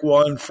 strike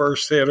 1,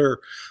 first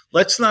hitter.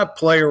 Let's not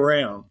play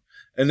around.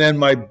 And then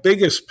my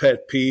biggest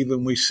pet peeve,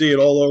 and we see it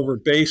all over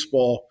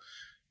baseball,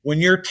 when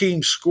your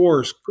team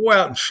scores, go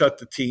out and shut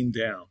the team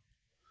down.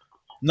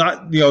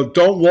 Not,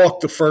 don't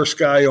walk the first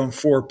guy on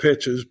 4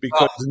 pitches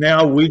because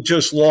now we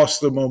just lost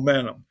the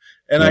momentum.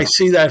 And I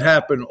see that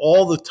happen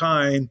all the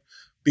time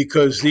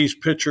because these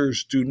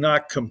pitchers do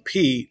not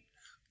compete.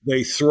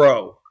 They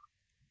throw.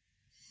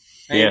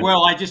 Hey,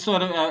 Will, I just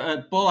thought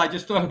of Bull. I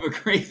just thought of a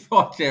great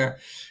thought there.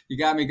 You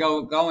got me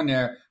going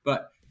there.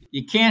 But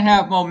you can't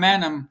have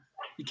momentum.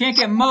 You can't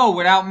get Mo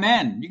without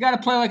men. You got to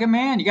play like a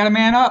man. You got to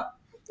man up.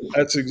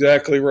 That's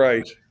exactly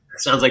right.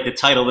 Sounds like the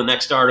title of the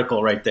next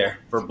article right there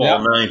for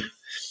Ball 9.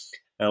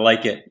 I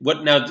like it.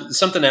 What now?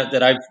 Something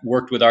that I've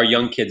worked with our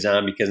young kids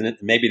on, because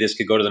maybe this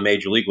could go to the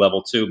major league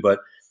level too. But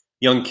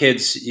young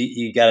kids,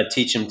 you got to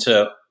teach them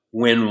to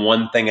win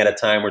one thing at a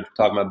time. We're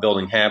talking about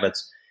building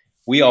habits.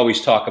 We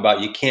always talk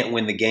about you can't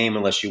win the game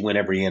unless you win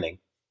every inning,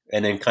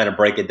 and then kind of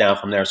break it down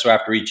from there. So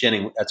after each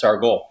inning, that's our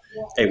goal.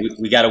 Hey,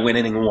 we got to win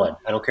inning 1.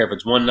 I don't care if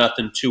it's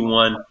 1-0,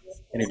 2-1,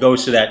 and it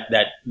goes to that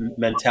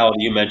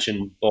mentality you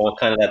mentioned, Bull,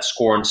 kind of that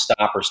score and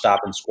stop or stop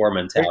and score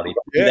mentality.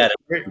 Do that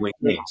in win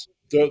games.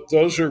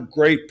 Those are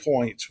great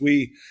points.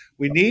 We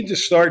need to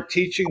start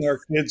teaching our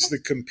kids to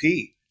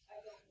compete,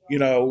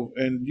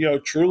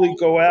 and truly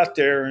go out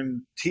there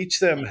and teach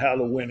them how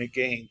to win a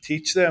game.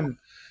 Teach them,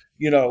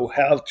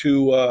 how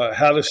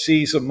to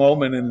seize a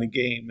moment in the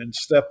game and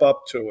step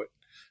up to it,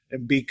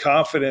 and be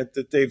confident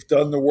that they've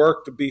done the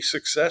work to be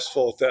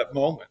successful at that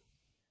moment.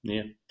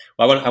 Yeah,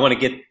 well, I want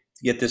to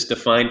get this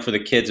defined for the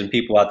kids and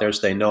people out there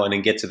so they know, and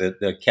then get to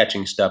the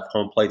catching stuff,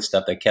 home plate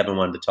stuff that Kevin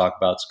wanted to talk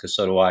about, because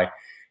so do I.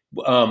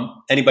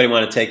 Anybody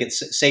want to take it?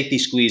 Safety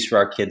squeeze for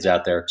our kids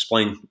out there.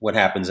 Explain what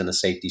happens in a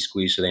safety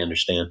squeeze so they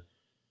understand.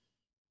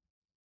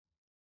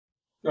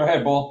 Go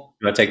ahead, Bull.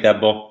 You want to take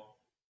that, Bull?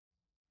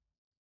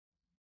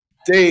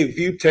 Dave,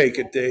 you take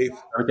it, Dave.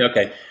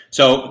 Okay.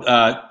 So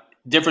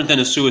different than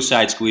a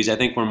suicide squeeze. I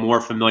think we're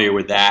more familiar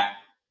with that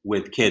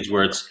with kids,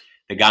 where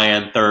The guy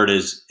on third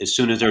is, as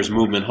soon as there's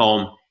movement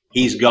home,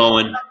 he's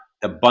going.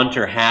 The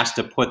bunter has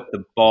to put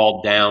the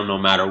ball down no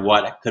matter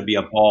what. It could be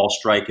a ball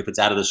strike. If it's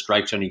out of the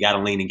strike zone, you got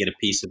to lean and get a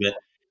piece of it.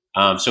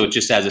 So it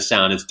just has a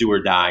sound. It's do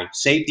or die.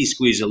 Safety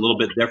squeeze is a little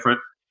bit different,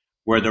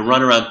 where the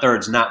runner on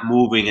third's not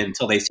moving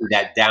until they see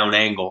that down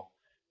angle.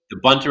 The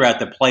bunter at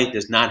the plate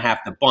does not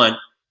have to bunt,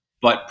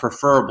 but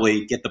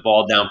preferably get the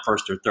ball down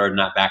first or third,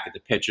 not back at the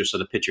pitcher, so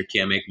the pitcher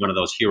can't make one of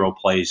those hero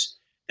plays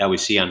that we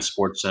see on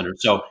SportsCenter.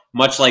 So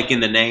much like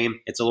in the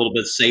name, it's a little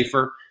bit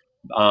safer.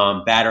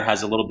 Batter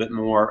has a little bit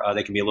more,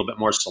 they can be a little bit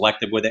more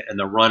selective with it. And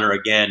the runner,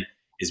 again,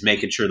 is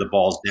making sure the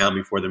ball's down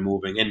before they're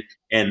moving.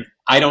 And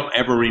I don't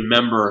ever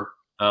remember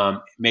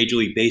Major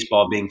League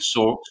Baseball being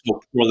so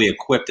poorly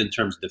equipped in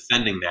terms of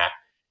defending that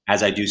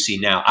as I do see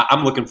now.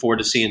 I'm looking forward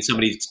to seeing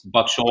somebody,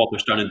 Buck Showalter,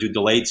 starting to do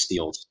delayed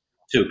steals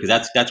too, because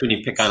that's when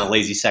you pick on a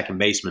lazy second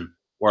baseman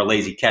or a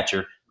lazy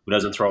catcher who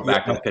doesn't throw it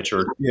back to the pitcher,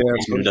 or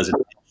who doesn't.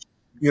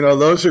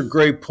 Those are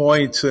great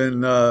points,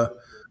 and the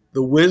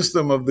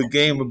wisdom of the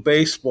game of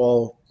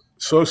baseball,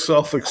 so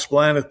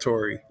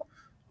self-explanatory.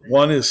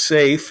 One is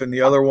safe, and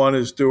the other one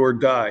is do or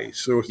die,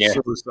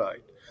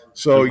 suicide.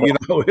 So,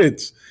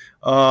 it's,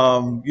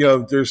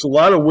 there's a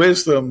lot of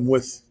wisdom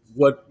with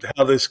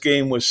how this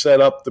game was set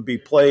up to be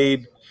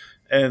played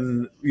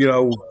and,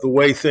 the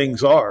way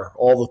things are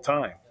all the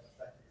time.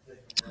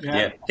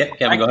 Yeah.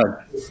 Kevin, go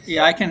ahead.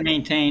 Yeah, I can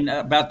maintain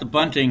about the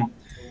bunting.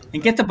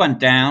 And get the bunt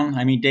down.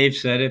 I mean, Dave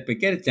said it, but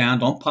get it down.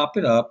 Don't pop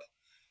it up.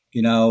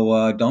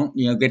 Don't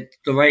get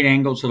the right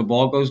angle so the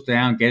ball goes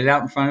down. Get it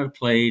out in front of the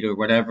plate or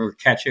whatever.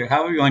 Catch it.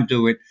 However you want to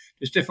do it.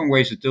 There's different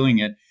ways of doing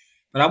it.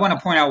 But I want to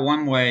point out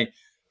one way.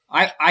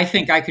 I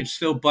think I could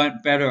still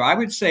bunt better. I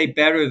would say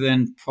better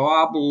than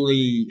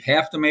probably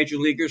half the major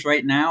leaguers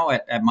right now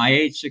at my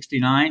age,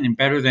 69, and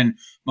better than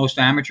most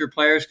amateur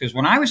players. Because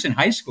when I was in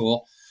high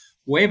school,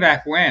 way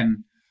back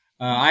when,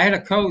 I had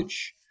a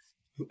coach.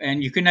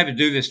 And you could never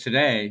do this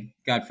today,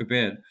 God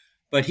forbid.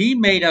 But he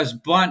made us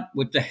bunt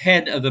with the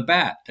head of the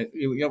bat.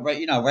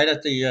 Right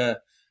at the.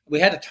 We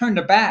had to turn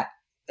the bat,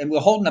 and we're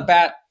holding the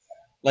bat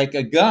like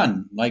a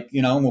gun,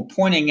 and we're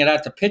pointing it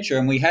at the pitcher,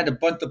 and we had to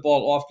bunt the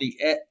ball off the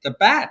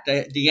bat,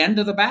 the end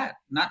of the bat,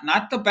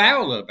 not the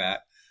barrel of the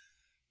bat,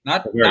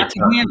 not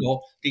the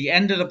handle, the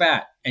end of the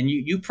bat. And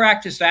you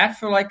practice that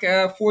for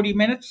 40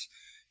 minutes,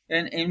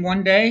 in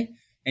one day.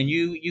 And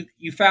you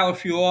foul a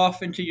few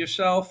off into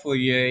yourself, or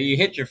you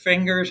hit your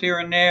fingers here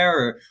and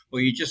there, or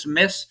you just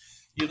miss.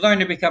 You learn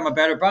to become a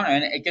better bunter.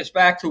 And it gets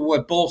back to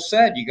what Bull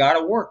said. You got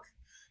to work.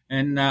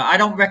 And I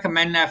don't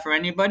recommend that for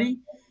anybody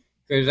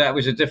because that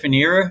was a different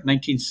era,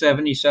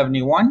 1970,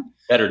 71.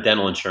 Better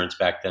dental insurance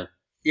back then.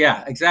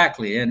 Yeah,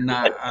 exactly. And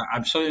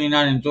I'm certainly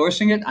not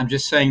endorsing it. I'm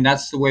just saying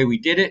that's the way we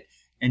did it.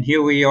 And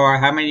here we are,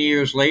 how many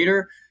years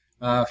later,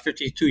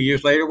 52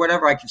 years later,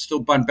 whatever, I can still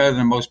bunt better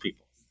than most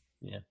people.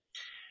 Yeah.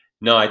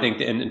 No, I think,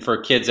 and for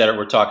kids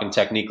we're talking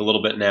technique a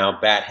little bit now,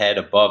 bat head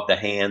above the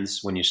hands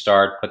when you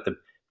start, put the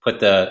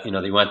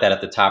you want that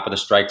at the top of the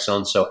strike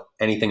zone. So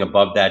anything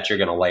above that, you're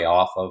going to lay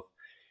off of,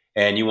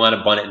 and you want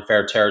to bunt it in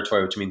fair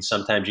territory, which means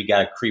sometimes you got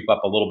to creep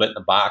up a little bit in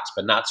the box,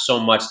 but not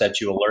so much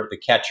that you alert the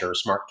catcher, a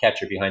smart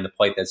catcher behind the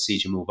plate that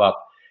sees you move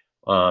up,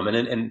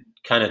 and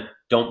kind of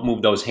don't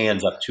move those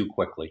hands up too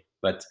quickly.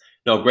 But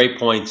no, great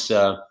points.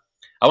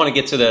 I want to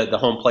get to the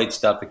home plate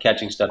stuff, the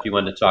catching stuff you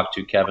wanted to talk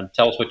to, Kevin.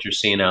 Tell us what you're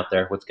seeing out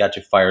there. What's got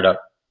you fired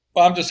up?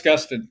 Well, I'm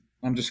disgusted.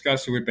 I'm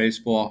disgusted with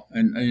baseball.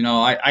 And,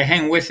 I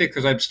hang with it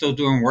because I'm still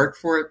doing work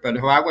for it. But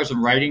if I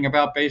wasn't writing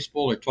about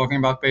baseball or talking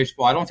about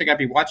baseball, I don't think I'd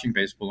be watching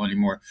baseball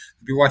anymore.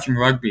 I'd be watching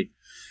rugby.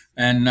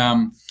 And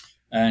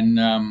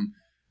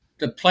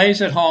the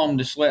plays at home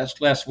this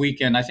last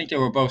weekend, I think they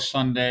were both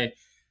Sunday.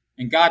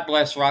 And God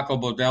bless Rocco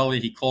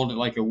Baldelli. He called it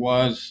like it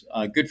was.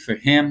 Good for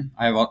him.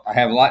 I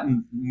have a lot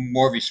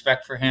more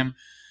respect for him.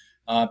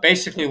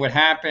 Basically, what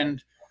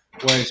happened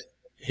was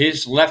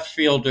his left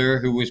fielder,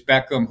 who was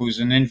Beckham, who's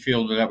an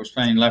infielder that was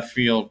playing left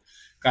field,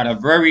 got a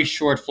very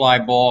short fly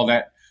ball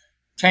that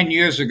 10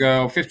 years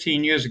ago,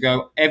 15 years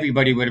ago,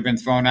 everybody would have been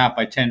thrown out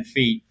by 10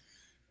 feet.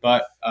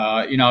 But,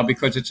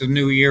 because it's a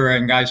new era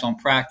and guys don't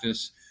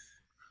practice,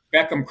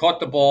 Beckham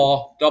caught the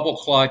ball, double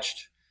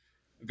clutched,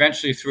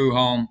 eventually threw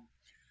home.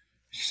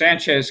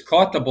 Sanchez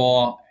caught the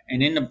ball,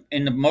 and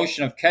in the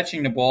motion of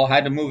catching the ball,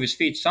 had to move his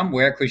feet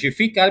somewhere because your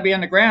feet got to be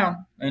on the ground.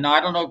 And I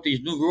don't know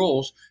these new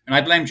rules, and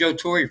I blame Joe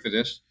Torre for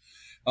this.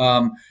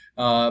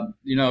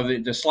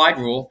 The slide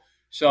rule.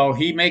 So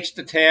he makes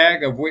the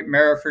tag of Whit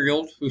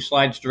Merrifield, who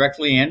slides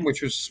directly in,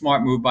 which was a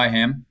smart move by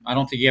him. I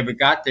don't think he ever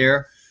got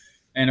there.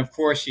 And of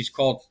course, he's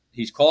called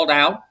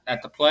out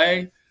at the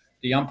play.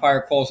 The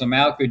umpire calls him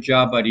out. Good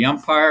job by the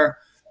umpire.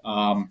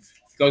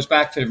 Goes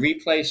back to the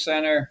replay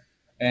center.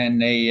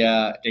 And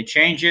they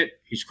change it.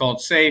 He's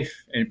called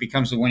safe, and it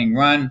becomes the winning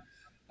run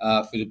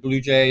for the Blue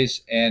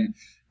Jays. And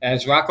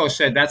as Rocco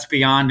said, that's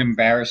beyond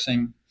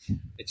embarrassing.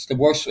 It's the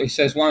worst. He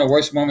says one of the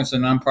worst moments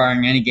in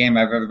umpiring any game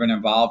I've ever been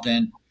involved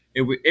in.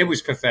 It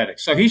was pathetic.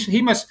 So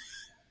he must.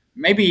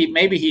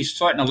 maybe he's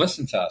starting to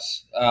listen to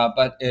us,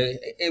 but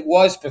it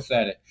was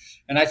pathetic.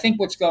 And I think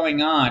what's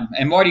going on,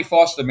 and Marty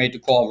Foster made the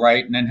call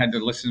right, and then had to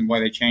listen why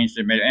they changed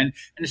it. And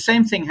the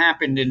same thing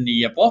happened in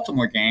the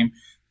Baltimore game.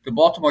 The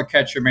Baltimore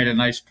catcher made a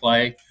nice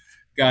play,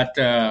 got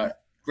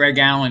Greg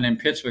Allen in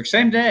Pittsburgh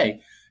same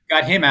day,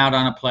 got him out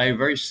on a play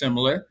very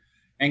similar,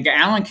 and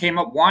Allen came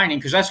up whining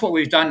because that's what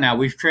we've done now.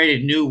 We've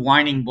created new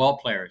whining ball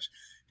players.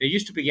 They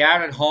used to be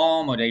out at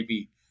home, or they'd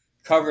be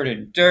covered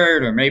in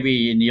dirt, or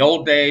maybe in the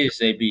old days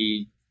they'd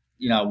be,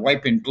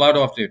 wiping blood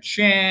off their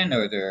chin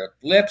or their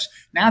lips.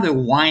 Now they're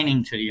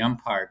whining to the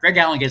umpire. Greg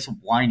Allen gets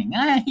whining.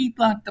 He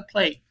blocked the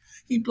plate.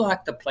 He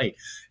blocked the plate.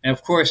 And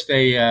of course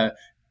they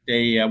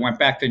went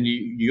back to New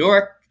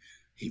York.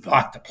 He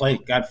blocked the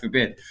plate, God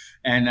forbid.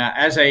 And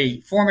as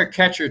a former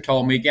catcher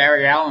told me,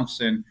 Gary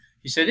Allenson,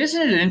 he said,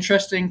 "Isn't it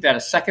interesting that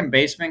a second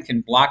baseman can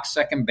block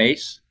second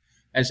base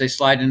as they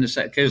slide into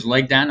get his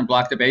leg down and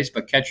block the base,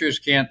 but catchers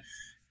can't?"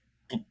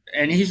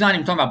 And he's not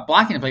even talking about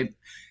blocking the play.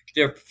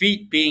 Their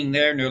feet being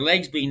there and their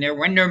legs being there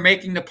when they're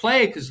making the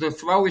play because the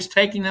throw is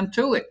taking them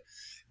to it.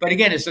 But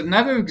again, it's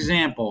another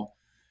example.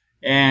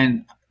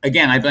 And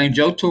again, I blame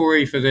Joe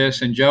Torre for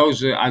this. And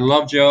I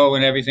love Joe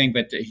and everything,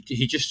 but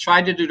he just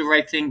tried to do the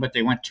right thing, but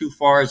they went too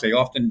far, as they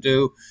often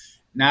do.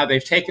 Now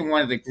they've taken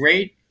one of the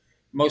great,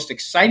 most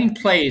exciting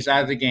plays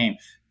out of the game.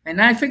 And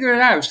I figured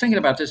it out. I was thinking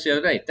about this the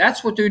other day.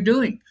 That's what they're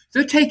doing.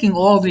 They're taking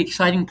all the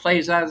exciting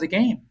plays out of the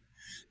game.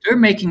 They're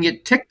making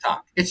it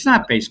TikTok. It's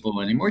not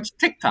baseball anymore. It's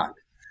TikTok.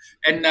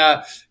 And,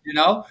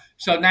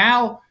 so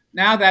now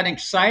that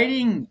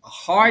exciting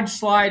hard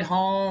slide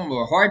home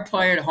or hard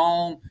play at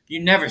home, you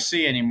never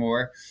see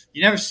anymore.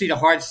 You never see the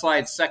hard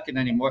slide second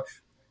anymore.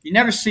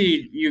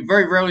 You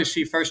very rarely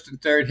see first and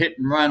third, hit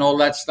and run, all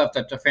that stuff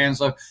that the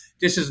fans love.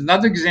 This is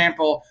another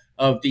example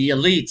of the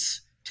elites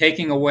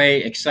taking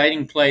away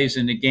exciting plays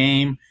in the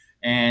game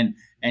and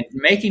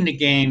making the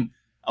game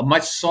a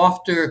much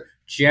softer,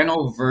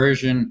 gentle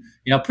version.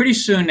 Pretty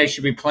soon they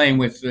should be playing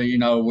with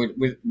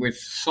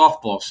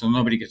softball so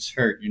nobody gets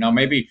hurt.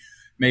 It's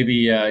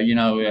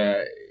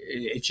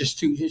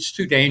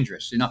too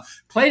dangerous.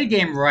 Play the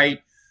game right.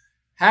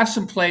 Have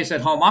some plays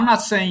at home. I'm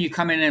not saying you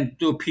come in and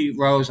do a Pete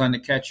Rose on the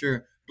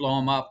catcher, blow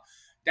him up.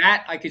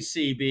 That I could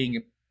see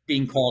being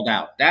called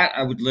out. That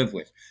I would live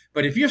with.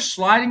 But if you're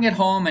sliding at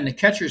home and the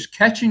catcher's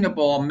catching the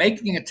ball,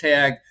 making a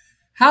tag,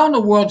 how in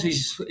the world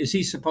is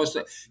he supposed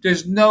to?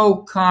 There's no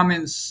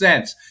common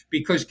sense,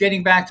 because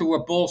getting back to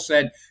what Bull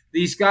said,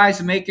 these guys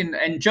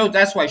and Joe,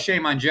 that's why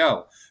shame on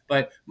Joe.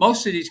 But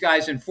most of these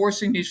guys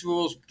enforcing these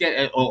rules,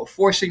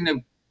 forcing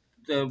the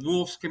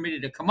rules committee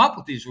to come up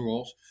with these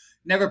rules,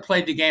 never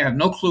played the game, have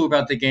no clue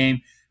about the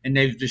game, and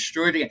they've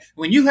destroyed the game.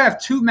 When you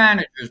have two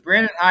managers,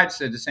 Brandon Hyde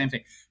said the same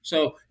thing.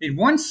 So in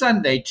one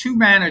Sunday, two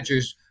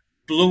managers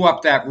blew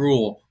up that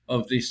rule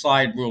of the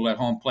slide rule at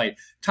home plate.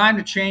 Time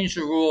to change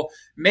the rule,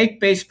 make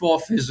baseball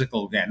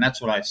physical again.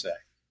 That's what I say.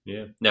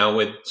 Yeah. Now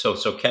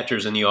so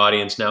catchers in the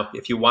audience. Now,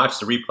 if you watch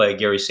the replay of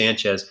Gary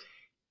Sanchez,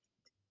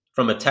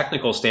 from a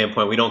technical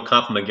standpoint, we don't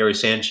compliment Gary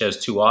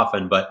Sanchez too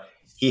often, but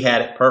he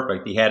had it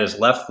perfect. He had his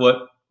left foot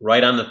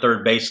right on the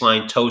third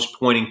baseline, toes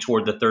pointing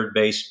toward the third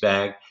base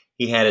bag.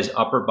 He had his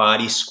upper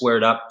body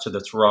squared up to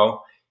the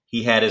throw.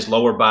 He had his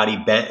lower body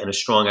bent in a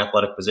strong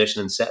athletic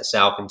position, and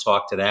Sal can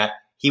talk to that.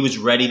 He was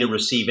ready to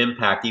receive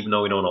impact, even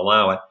though we don't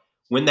allow it.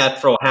 When that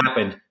throw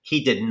happened,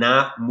 he did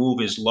not move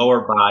his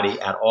lower body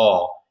at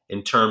all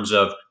in terms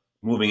of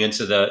moving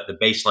into the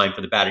baseline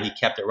for the batter. He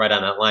kept it right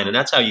on that line. And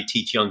that's how you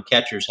teach young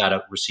catchers how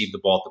to receive the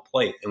ball at the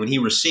plate. And when he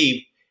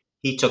received,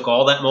 he took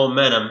all that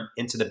momentum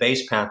into the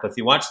base path. But if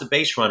you watch the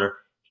base runner,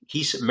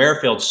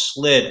 Merrifield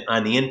slid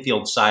on the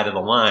infield side of the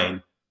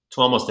line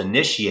to almost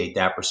initiate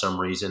that for some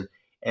reason.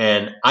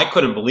 And I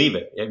couldn't believe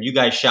it. You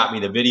guys shot me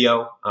the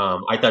video.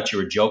 I thought you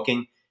were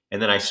joking.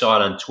 And then I saw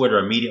it on Twitter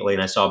immediately,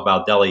 and I saw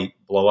Baldelli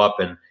blow up,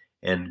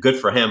 and good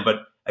for him.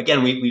 But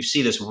again, we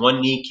see this one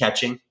knee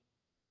catching,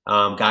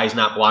 guys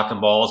not blocking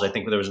balls. I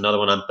think there was another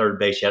one on third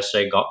base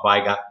yesterday.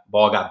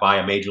 Ball got by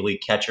a major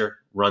league catcher,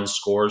 run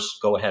scores,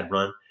 go ahead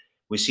run.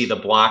 We see the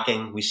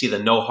blocking. We see the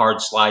no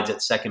hard slides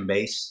at second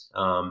base.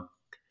 I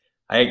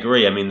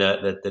agree. I mean,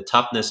 the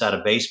toughness out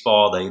of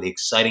baseball, the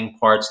exciting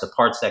parts, the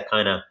parts that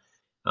kind of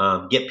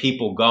get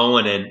people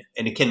going, and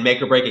it can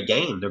make or break a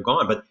game. They're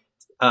gone. But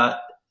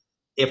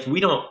if we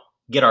don't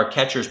get our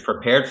catchers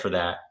prepared for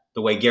that,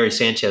 the way Gary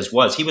Sanchez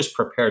was, he was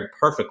prepared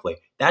perfectly.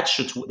 That's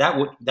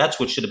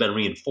what should have been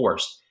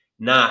reinforced,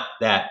 not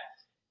that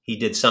he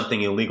did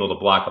something illegal to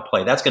block a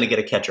play. That's going to get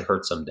a catcher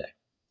hurt someday.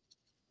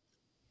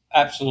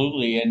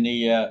 Absolutely, and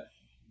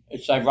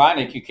it's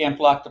ironic. You can't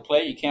block the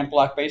play. You can't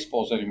block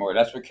baseballs anymore.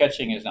 That's what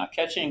catching is now.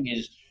 Catching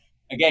is,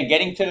 again,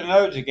 getting to the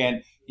nerds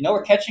again. You know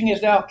what catching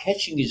is now?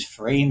 Catching is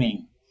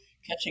framing.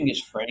 Catching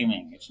is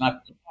framing. It's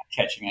not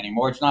catching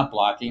anymore. It's not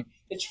blocking.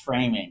 It's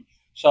framing.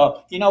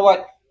 So, you know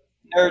what?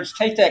 Nerds,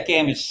 take that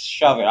game and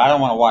shove it. I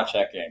don't want to watch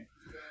that game.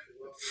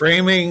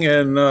 Framing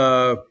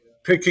and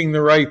picking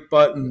the right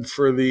button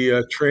for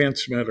the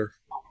transmitter.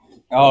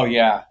 Oh,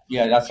 yeah.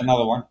 Yeah, that's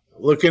another one.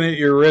 Looking at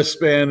your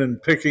wristband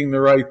and picking the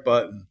right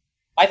button.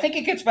 I think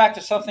it gets back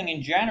to something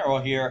in general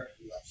here.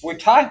 We're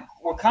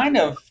kind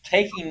of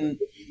taking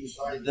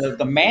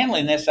the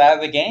manliness out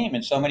of the game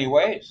in so many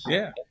ways.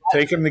 Yeah,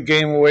 taking the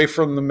game away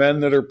from the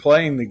men that are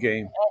playing the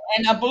game.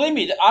 And believe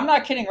me, I'm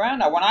not kidding around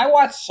now. When I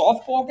watch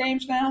softball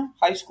games now,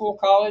 high school,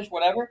 college,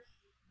 whatever,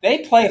 they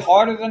play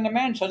harder than the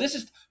men. So I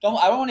don't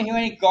want to hear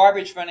any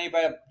garbage from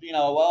anybody.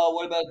 Well,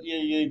 what about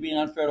you being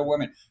unfair to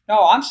women?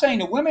 No, I'm saying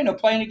the women are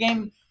playing the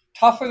game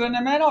tougher than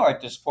the men are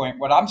at this point.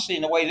 What I'm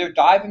seeing, the way they're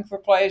diving for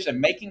plays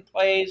and making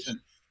plays and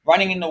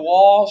running in the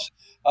walls.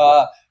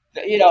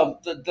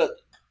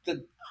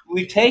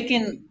 We've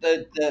taken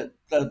the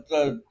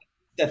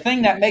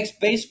thing that makes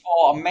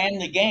baseball a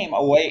manly game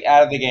away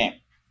out of the game.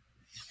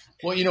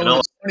 Well,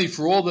 it's funny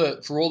for all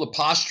the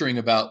posturing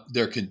about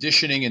their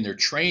conditioning and their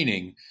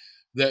training,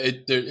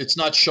 that it's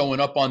not showing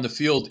up on the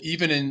field,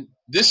 even in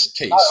this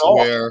case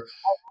where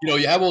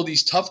you have all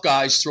these tough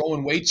guys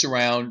throwing weights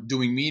around,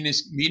 doing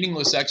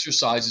meaningless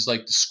exercises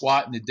like the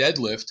squat and the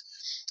deadlift,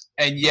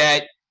 and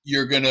yet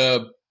you're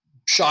gonna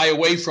shy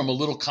away from a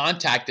little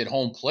contact at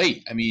home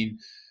plate. I mean,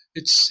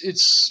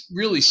 it's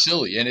really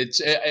silly, and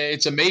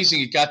it's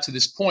amazing it got to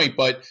this point.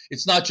 But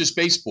it's not just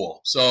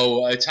baseball,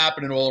 so it's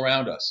happening all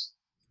around us.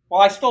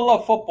 Well, I still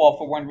love football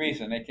for one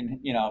reason. They can,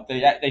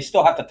 they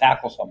still have to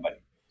tackle somebody.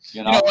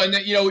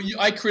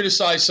 I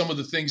criticize some of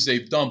the things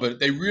they've done, but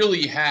they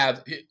really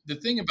have. The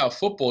thing about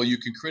football you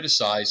can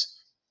criticize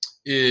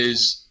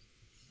is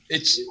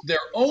it's their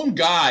own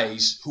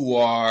guys who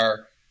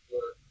are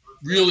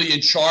really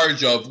in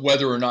charge of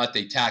whether or not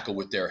they tackle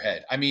with their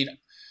head. I mean,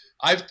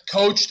 I've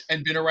coached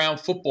and been around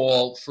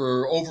football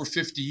for over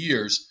 50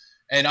 years,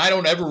 and I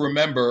don't ever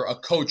remember a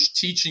coach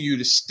teaching you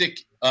to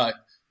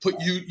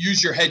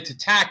use your head to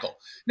tackle.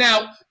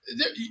 Now,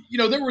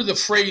 there were the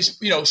phrase,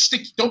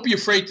 don't be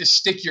afraid to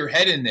stick your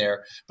head in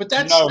there, but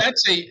that's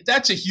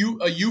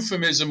a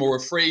euphemism or a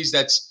phrase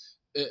that's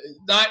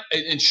not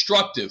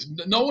instructive.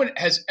 No one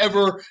has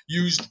ever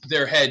used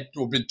their head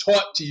or been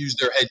taught to use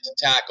their head to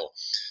tackle.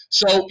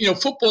 So,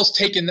 football's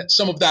taken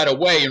some of that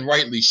away, and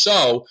rightly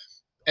so.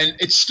 And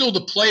it's still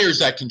the players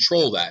that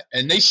control that.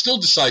 And they still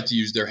decide to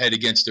use their head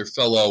against their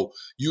fellow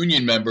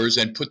union members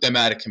and put them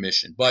out of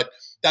commission. But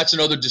that's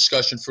another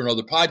discussion for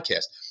another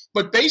podcast.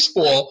 But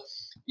baseball,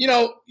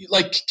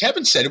 like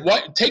Kevin said,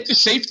 take the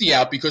safety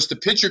out because the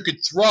pitcher could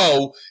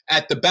throw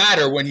at the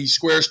batter when he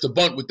squares to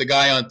bunt with the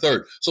guy on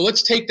third. So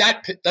let's take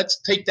that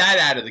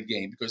out of the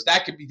game because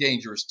that could be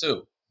dangerous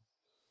too.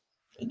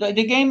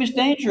 The game is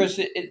dangerous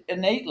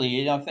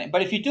innately,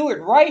 but if you do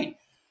it right,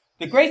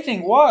 the great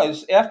thing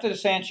was, after the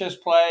Sanchez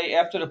play,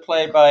 after the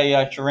play by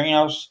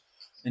Chirinos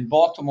in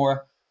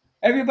Baltimore,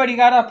 everybody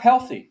got up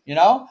healthy,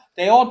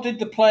 They all did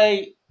the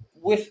play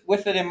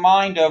with it in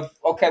mind of,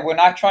 okay, we're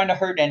not trying to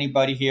hurt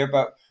anybody here,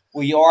 but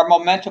our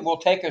momentum will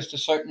take us to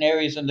certain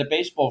areas in the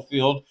baseball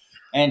field.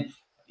 And,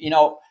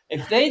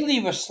 if they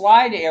leave a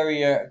slide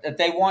area that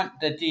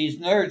that these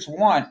nerds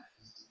want,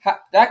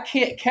 that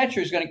catcher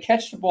is going to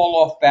catch the ball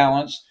off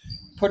balance,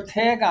 put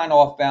tag on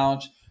off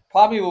balance,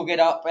 probably will get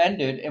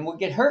upended and will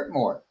get hurt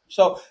more.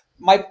 So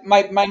my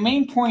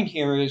main point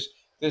here is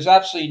there's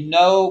absolutely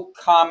no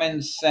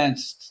common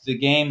sense to the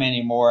game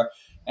anymore.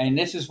 And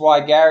this is why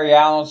Gary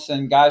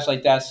Allenson, guys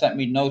like that, sent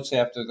me notes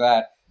after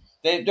that.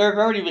 They've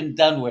already been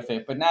done with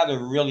it, but now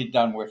they're really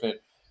done with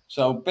it.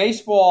 So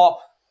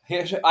baseball,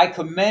 I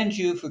commend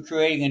you for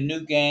creating a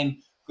new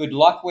game. Good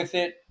luck with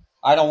it.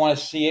 I don't want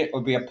to see it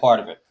or be a part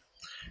of it.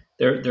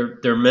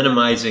 They're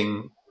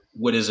minimizing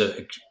what is,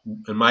 in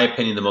my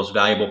opinion, the most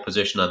valuable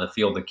position on the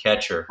field, the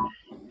catcher.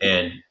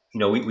 And,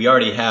 we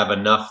already have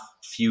enough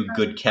few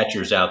good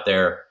catchers out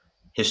there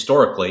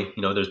historically.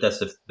 That's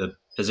the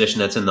position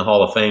that's in the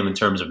Hall of Fame in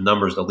terms of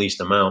numbers, the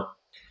least amount.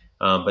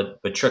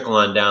 But trickle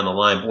on down the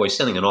line, boy,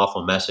 sending an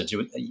awful message.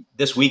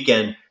 This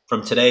weekend,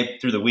 from today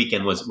through the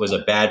weekend, was a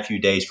bad few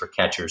days for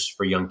catchers,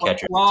 for young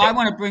catchers. Well, I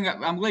want to bring up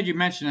 – I'm glad you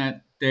mentioned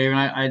that, Dave, and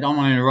I don't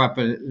want to interrupt,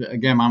 but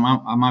again,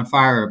 I'm on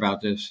fire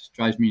about this. It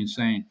drives me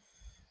insane.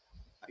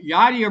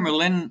 Yadi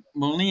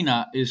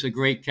Molina is a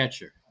great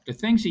catcher. The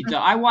things he does,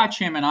 I watch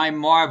him and I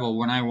marvel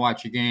when I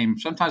watch a game.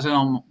 Sometimes I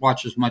don't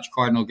watch as much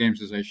Cardinal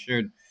games as I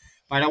should.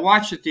 But I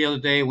watched it the other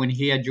day when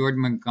he had Jordan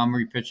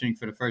Montgomery pitching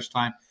for the first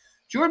time.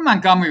 Jordan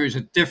Montgomery was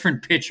a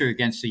different pitcher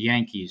against the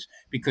Yankees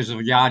because of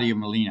Yadi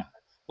Molina,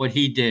 what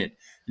he did.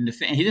 And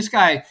this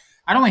guy,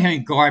 I don't want to hear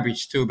any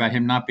garbage, too, about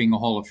him not being a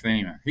Hall of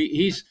Famer.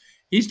 He's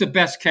the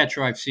best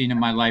catcher I've seen in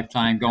my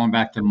lifetime, going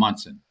back to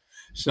Munson.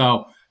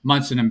 So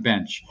Munson and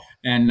Bench.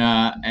 And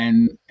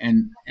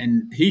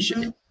he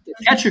should.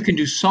 The catcher can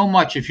do so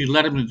much if you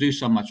let him do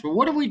so much. But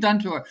what have we done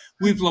to her?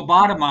 We've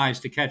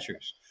lobotomized the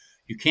catchers.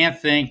 You can't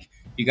think.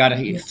 You got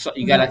an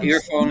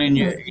earphone in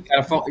your. You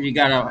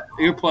got a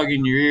earplug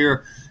in your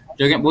ear.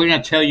 We're going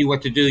to tell you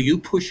what to do. You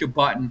push a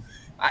button.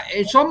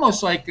 It's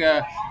almost like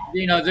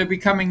they're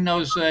becoming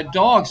those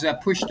dogs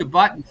that push the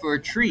button for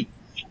a treat.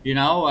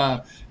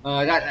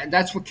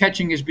 That's what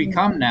catching has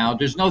become now.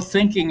 There's no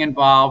thinking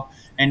involved,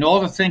 and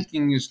all the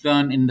thinking is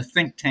done in the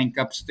think tank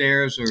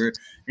upstairs or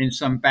in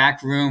some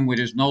back room where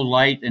there's no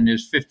light and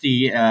there's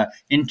 50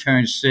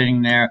 interns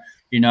sitting there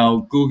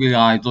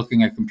googly-eyed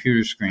looking at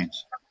computer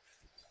screens.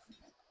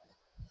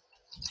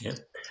 Yeah.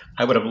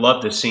 I would have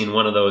loved to have seen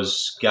one of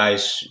those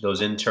guys,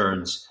 those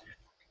interns,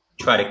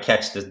 try to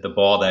catch the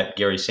ball that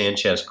Gary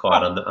Sanchez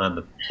caught on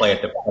the play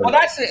at the plate. Well,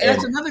 that's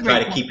another great try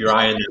to point. keep your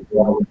eye on that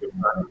ball,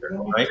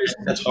 right?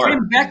 That's hard.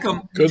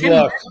 Good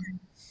luck.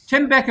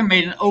 Tim Beckham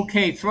made an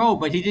okay throw,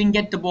 but he didn't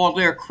get the ball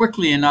there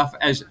quickly enough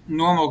as a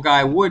normal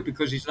guy would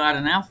because he's not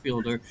an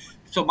outfielder.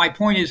 So my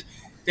point is,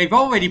 they've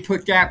already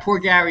put poor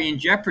Gary in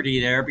jeopardy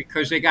there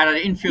because they got an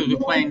infielder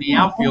playing the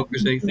outfield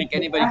because they think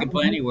anybody can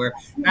play anywhere.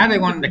 Now they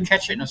want him to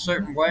catch it in a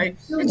certain way.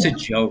 It's a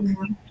joke.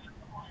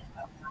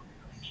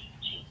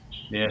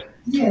 Yeah,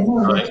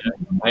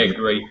 I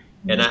agree.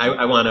 And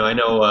I want to, I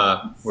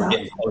know we're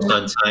getting close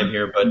on time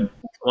here, but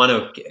I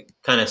want to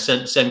kind of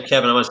send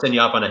Kevin, I want to send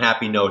you off on a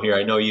happy note here.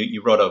 I know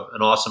you wrote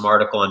an awesome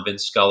article on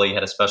Vince Scully,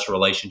 had a special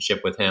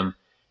relationship with him.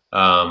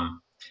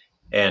 And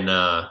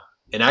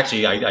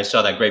actually, I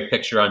saw that great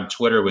picture on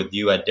Twitter with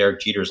you at Derek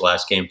Jeter's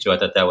last game too. I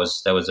thought that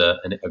was a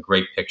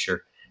great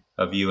picture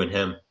of you and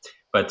him.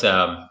 But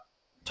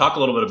talk a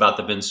little bit about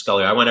the Vince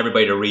Scully. I want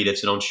everybody to read it,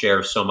 so don't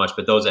share so much.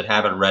 But those that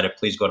haven't read it,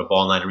 please go to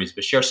Ball 9 and read it.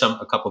 But share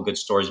a couple of good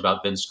stories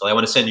about Vince Scully. I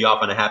want to send you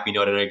off on a happy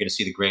note. I know you're going to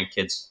see the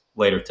grandkids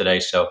later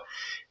today, so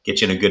get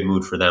you in a good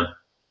mood for them.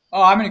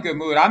 Oh, I'm in a good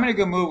mood. I'm in a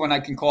good mood when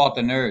I can call out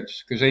the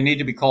nerds because they need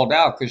to be called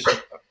out because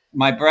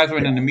my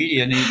brethren in the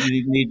media need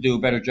to do a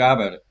better job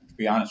at it, to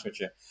be honest with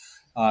you.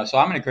 So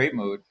I'm in a great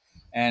mood.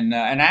 And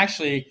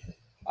actually,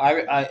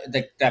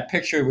 that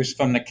picture was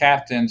from the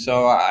captain.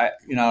 So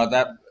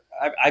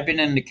I've been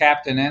in the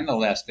captain and the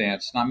Last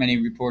Dance. Not many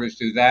reporters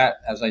do that.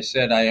 As I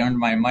said, I earned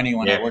my money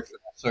when I worked for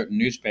a certain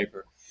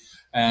newspaper.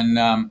 And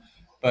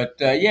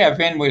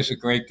Vin was a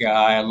great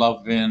guy. I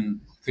love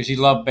Vin because he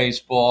loved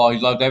baseball. He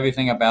loved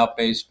everything about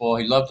baseball.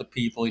 He loved the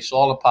people. He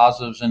saw the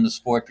positives in the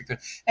sport.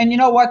 And you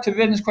know what? To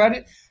Vin's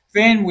credit,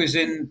 Vin was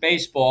in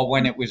baseball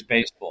when it was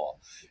baseball.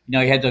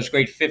 He had those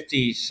great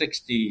 50s,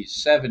 60s,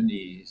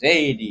 70s,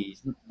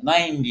 80s,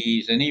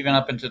 90s, and even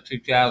up into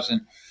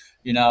 2000.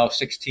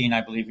 16,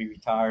 I believe he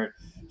retired.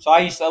 So I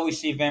used to always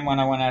see Vin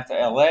when I went out to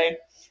L.A.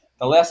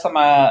 The last time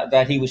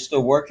that he was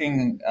still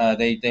working,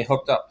 they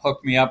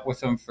hooked me up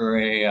with him for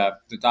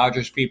the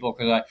Dodgers people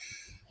because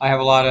I have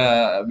a lot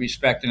of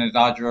respect in the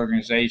Dodger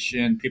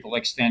organization. People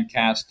like Stan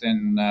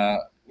Kasten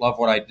love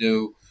what I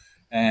do,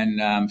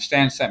 and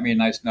Stan sent me a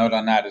nice note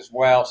on that as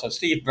well. So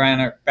Steve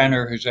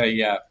Benner, who's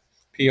a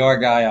PR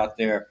guy out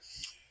there.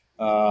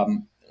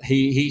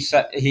 He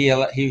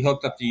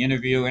hooked up the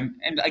interview and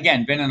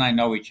again, Ben and I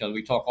know each other.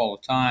 We talk all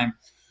the time.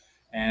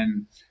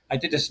 And I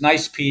did this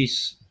nice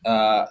piece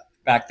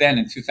back then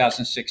in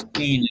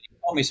 2016. He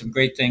told me some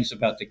great things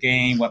about the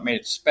game, what made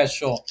it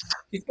special.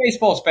 He's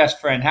baseball's best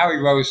friend. Howie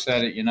Rose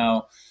said it,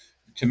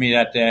 to me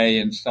that day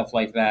and stuff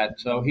like that.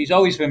 So he's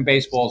always been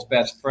baseball's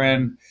best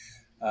friend.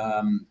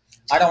 I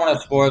don't want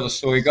to spoil the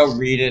story. Go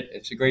read it.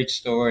 It's a great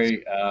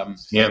story.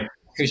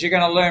 Because you're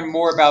going to learn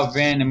more about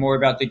Vin and more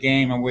about the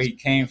game and where he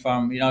came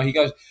from.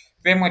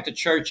 Vin went to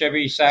church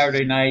every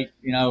Saturday night,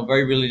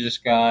 very religious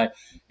guy.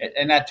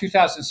 And that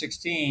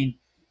 2016,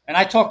 and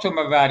I talked to him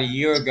about a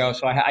year ago,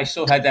 so I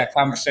still had that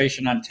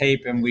conversation on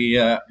tape, and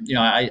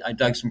I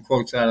dug some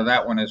quotes out of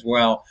that one as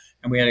well.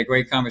 And we had a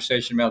great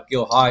conversation about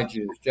Gil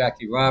Hodges,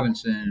 Jackie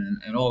Robinson,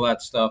 and all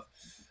that stuff.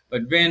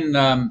 But Vin,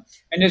 and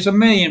there's a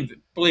million,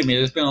 believe me,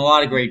 there's been a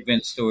lot of great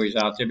Vin stories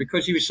out there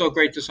because he was so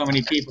great to so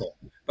many people.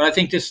 But I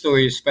think this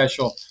story is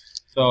special.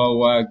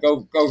 So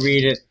go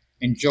read it,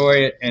 enjoy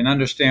it, and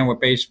understand what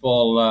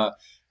baseball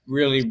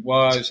really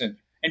was. And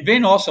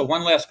Vin also,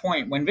 one last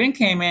point, when Vin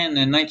came in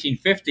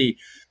 1950,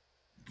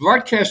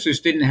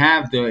 broadcasters didn't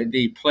have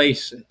the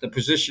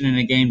position in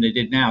the game they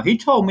did now. He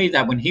told me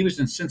that when he was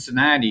in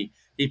Cincinnati,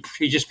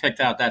 he just picked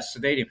out that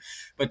stadium.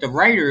 But the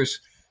writers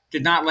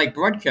did not like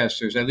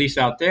broadcasters, at least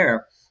out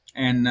there,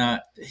 and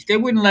they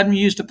wouldn't let him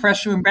use the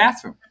press room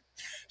bathroom.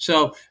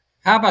 So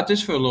how about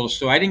this for a little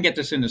story? I didn't get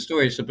this in the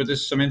story, but this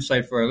is some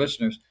insight for our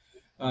listeners.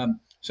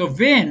 So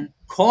Vin,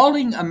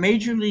 calling a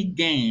major league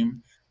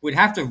game, would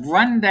have to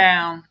run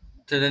down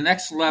to the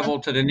next level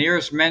to the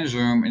nearest men's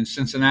room in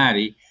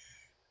Cincinnati,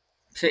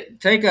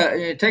 take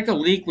a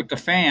leak with the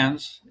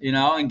fans,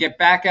 and get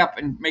back up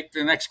and make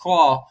the next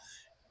call.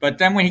 But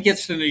then when he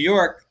gets to New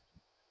York,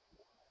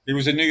 he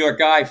was a New York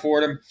guy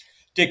for him.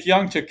 Dick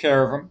Young took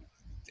care of him,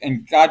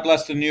 and God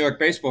bless the New York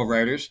baseball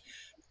writers.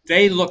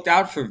 They looked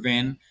out for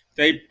Vin.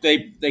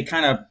 They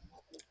kind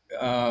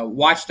of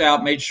watched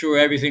out, made sure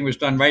everything was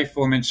done right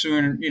for him, and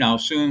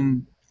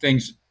soon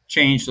things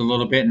changed a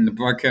little bit, and the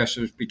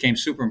broadcasters became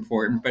super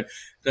important. But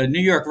the New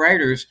York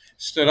writers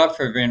stood up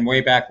for Vin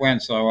way back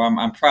when, so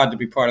I'm proud to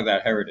be part of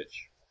that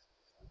heritage.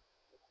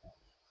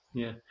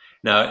 Yeah.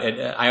 Now,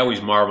 I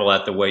always marvel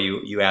at the way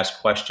you ask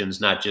questions,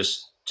 not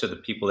just to the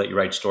people that you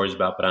write stories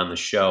about, but on the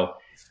show.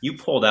 You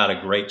pulled out a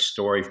great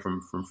story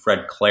from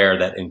Fred Clare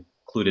that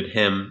included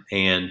him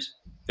and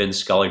Vin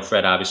Scully.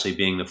 Fred, obviously,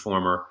 being the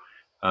former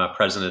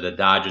president of the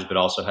Dodgers, but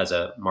also has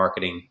a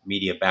marketing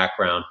media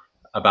background.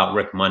 about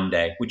Rick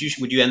Monday. Would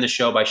you end the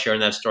show by sharing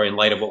that story in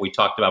light of what we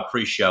talked about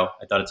pre-show?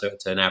 I thought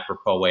it's an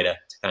apropos way to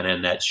kind of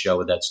end that show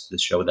with that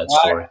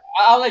story.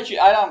 I'll let you.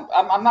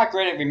 I'm not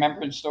great at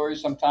remembering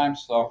stories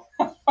sometimes, so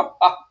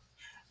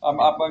I'm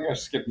going to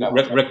skip that.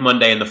 Rick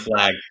Monday and the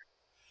flag.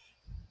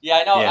 Yeah,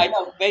 I know. Yeah. I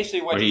know.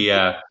 Basically, what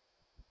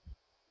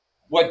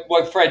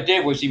what Fred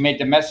did was he made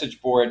the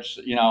message boards.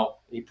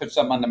 He put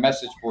something on the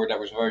message board that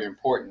was very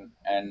important,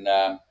 and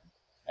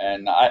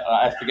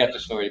I forget the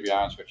story, to be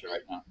honest with you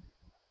right now.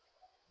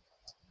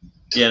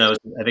 Yeah, no,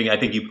 I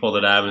think you pulled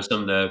it out. It was it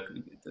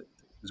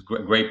was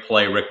a great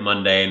play, Rick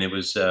Monday, and it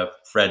was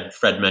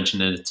Fred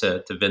mentioned it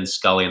to Vince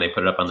Scully, and they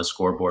put it up on the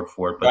scoreboard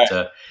for it. But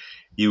right.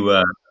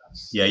 You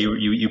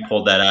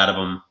pulled that out of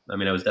him. I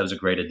mean, that was a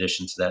great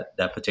addition to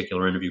that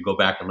particular interview. Go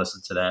back and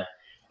listen to that.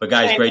 But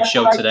guys, great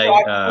show today.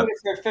 I've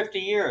been for 50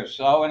 years,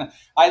 so and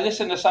I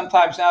listen to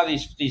sometimes now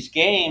these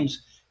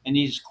games and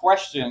these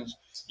questions.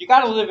 You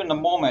got to live in the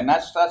moment. And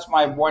that's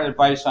my one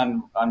advice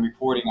on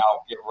reporting.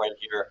 I'll give right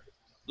here.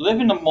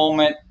 Live in the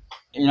moment.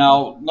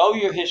 Know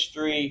your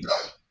history.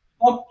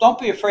 Don't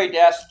be afraid to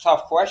ask a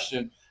tough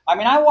question. I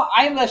mean,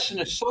 I listen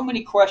to so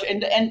many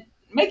questions and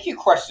make your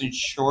questions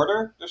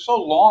shorter. They're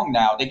so long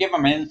now. They give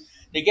them an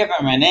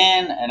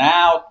in and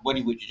out.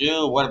 What would you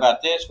do? What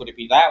about this? Would it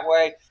be that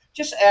way?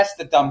 Just ask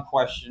the dumb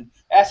question.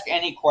 Ask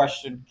any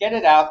question. Get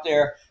it out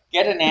there.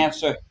 Get an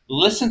answer.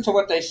 Listen to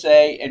what they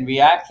say and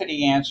react to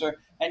the answer,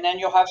 and then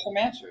you'll have some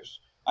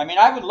answers. I mean,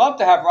 I would love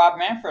to have Rob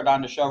Manfred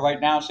on the show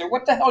right now and say,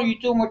 what the hell are you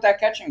doing with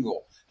that catching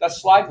rule? That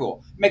slide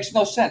rule. It makes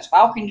no sense.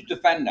 How can you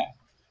defend that?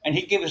 And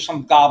he'd give us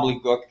some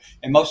gobbledygook,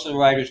 and most of the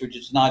writers would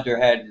just nod their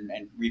head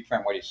and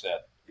reprint what he said.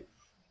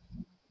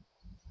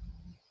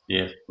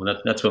 Yeah, well,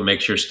 that's what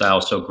makes your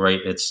style so great.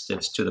 It's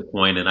to the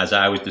point, and as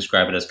I always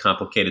describe it, as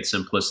complicated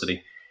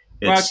simplicity.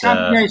 It's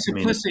complicated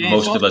simplicity.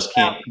 Most of us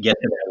can't get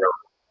to that.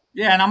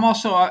 Yeah, and I'm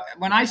also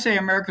when I say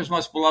America's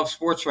most beloved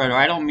sports writer,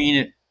 I don't mean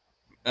it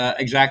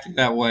exactly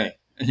that way.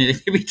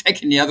 It could be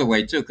taken the other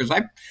way too, because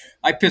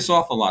I piss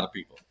off a lot of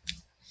people.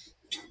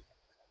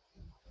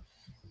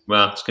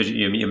 Well, it's because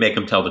you make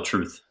them tell the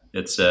truth.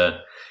 It's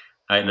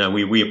I know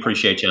we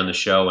appreciate you on the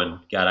show, and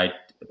God,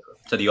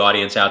 to the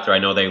audience out there, I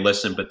know they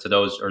listen, but to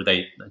those or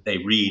they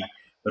read,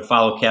 but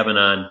follow Kevin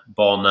on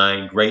Ball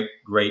 9.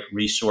 Great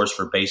resource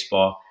for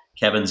baseball.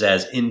 Kevin's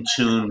as in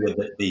tune with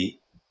the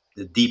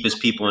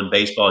deepest people in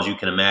baseball as you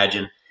can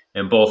imagine.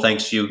 And Bull,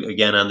 thanks to you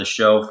again on the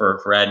show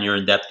for adding your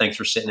in-depth. Thanks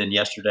for sitting in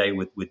yesterday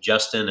with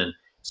Justin and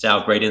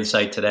Sal. Great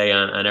insight today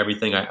on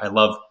everything. I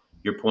love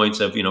your points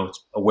of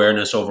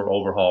awareness over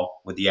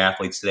overhaul with the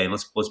athletes today. And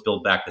let's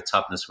build back the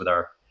toughness with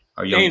our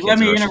young kids. Let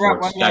me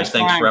interrupt one guys,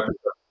 thanks for everything.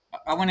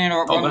 I want to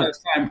interrupt one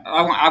last time.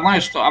 I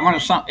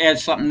want to add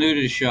something new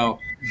to the show.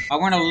 I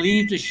want to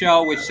leave the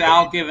show with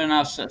Sal giving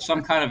us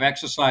some kind of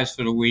exercise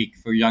for the week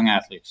for young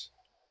athletes.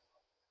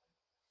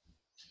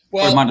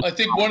 Well, I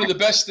think one of the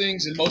best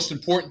things and most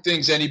important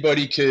things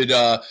anybody could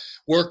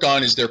work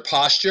on is their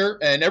posture,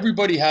 and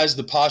everybody has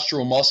the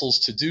postural muscles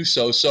to do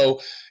so.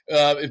 So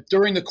if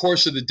during the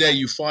course of the day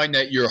you find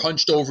that you're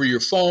hunched over your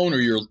phone or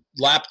your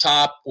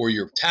laptop or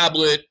your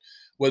tablet,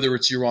 whether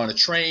it's you're on a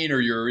train or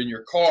you're in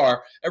your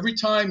car, every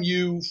time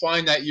you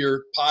find that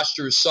your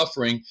posture is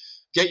suffering,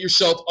 get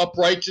yourself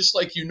upright just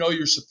like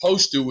you're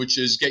supposed to, which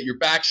is get your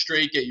back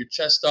straight, get your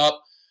chest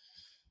up,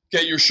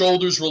 get your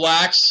shoulders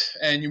relaxed,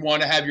 and you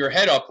want to have your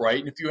head upright.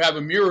 And if you have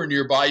a mirror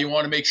nearby, you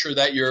want to make sure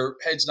that your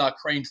head's not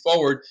craned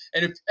forward.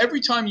 And if every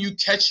time you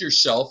catch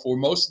yourself, or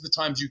most of the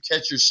times you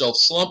catch yourself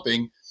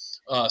slumping,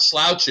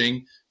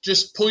 slouching,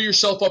 just pull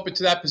yourself up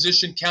into that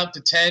position, count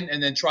to 10,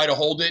 and then try to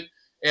hold it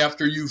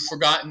after you've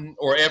forgotten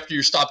or after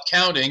you stopped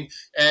counting,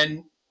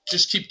 and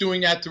just keep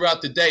doing that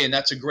throughout the day. And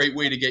that's a great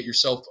way to get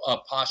yourself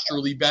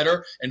posturally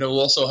better, and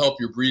it'll also help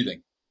your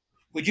breathing.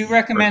 Would you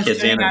recommend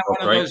sitting on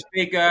one of those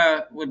big,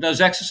 with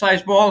those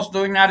exercise balls,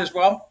 doing that as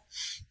well?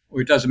 Or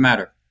it doesn't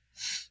matter?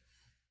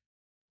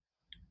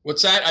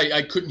 What's that?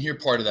 I couldn't hear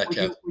part of that,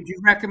 Kev. Would you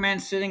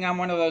recommend sitting on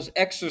one of those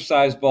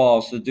exercise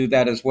balls to do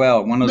that as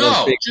well?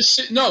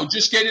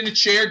 Just get in a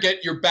chair,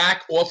 get your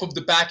back off of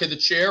the back of the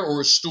chair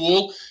or a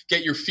stool,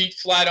 get your feet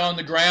flat on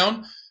the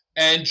ground,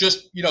 and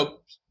just,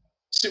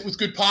 sit with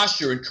good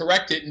posture and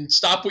correct it and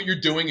stop what you're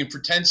doing. And for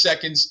 10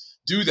 seconds,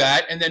 do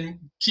that. And then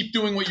keep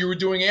doing what you were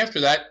doing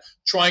after that,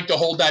 trying to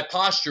hold that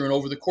posture. And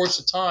over the course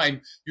of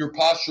time, your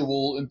posture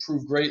will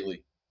improve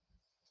greatly.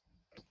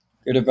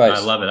 Good advice.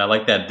 I love it. I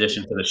like that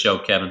addition to the show,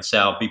 Kevin.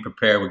 Sal, be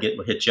prepared.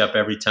 We'll hit you up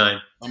every time.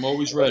 I'm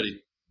always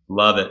ready.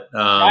 Love it.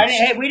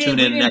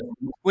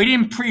 We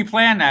didn't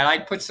pre-plan that. I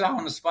put Sal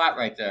on the spot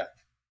right there.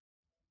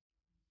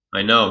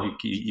 I know.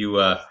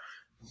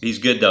 He's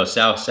good, though.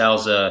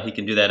 Sal's he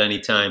can do that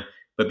anytime.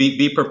 But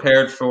be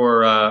prepared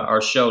for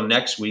our show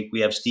next week. We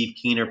have Steve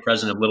Keener,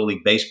 president of Little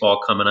League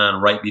Baseball, coming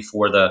on right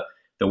before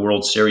the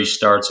World Series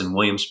starts in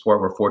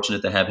Williamsport. We're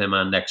fortunate to have him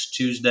on next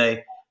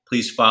Tuesday.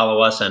 Please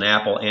follow us on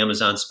Apple,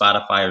 Amazon,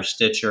 Spotify, or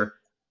Stitcher.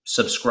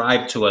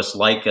 Subscribe to us,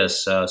 like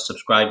us.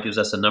 Subscribe gives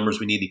us the numbers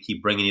we need to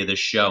keep bringing you this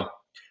show.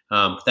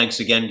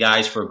 Thanks again,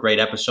 guys, for a great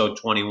episode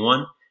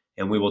 21,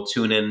 and we will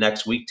tune in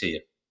next week to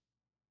you.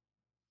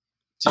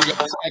 See you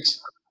guys.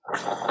 Thanks.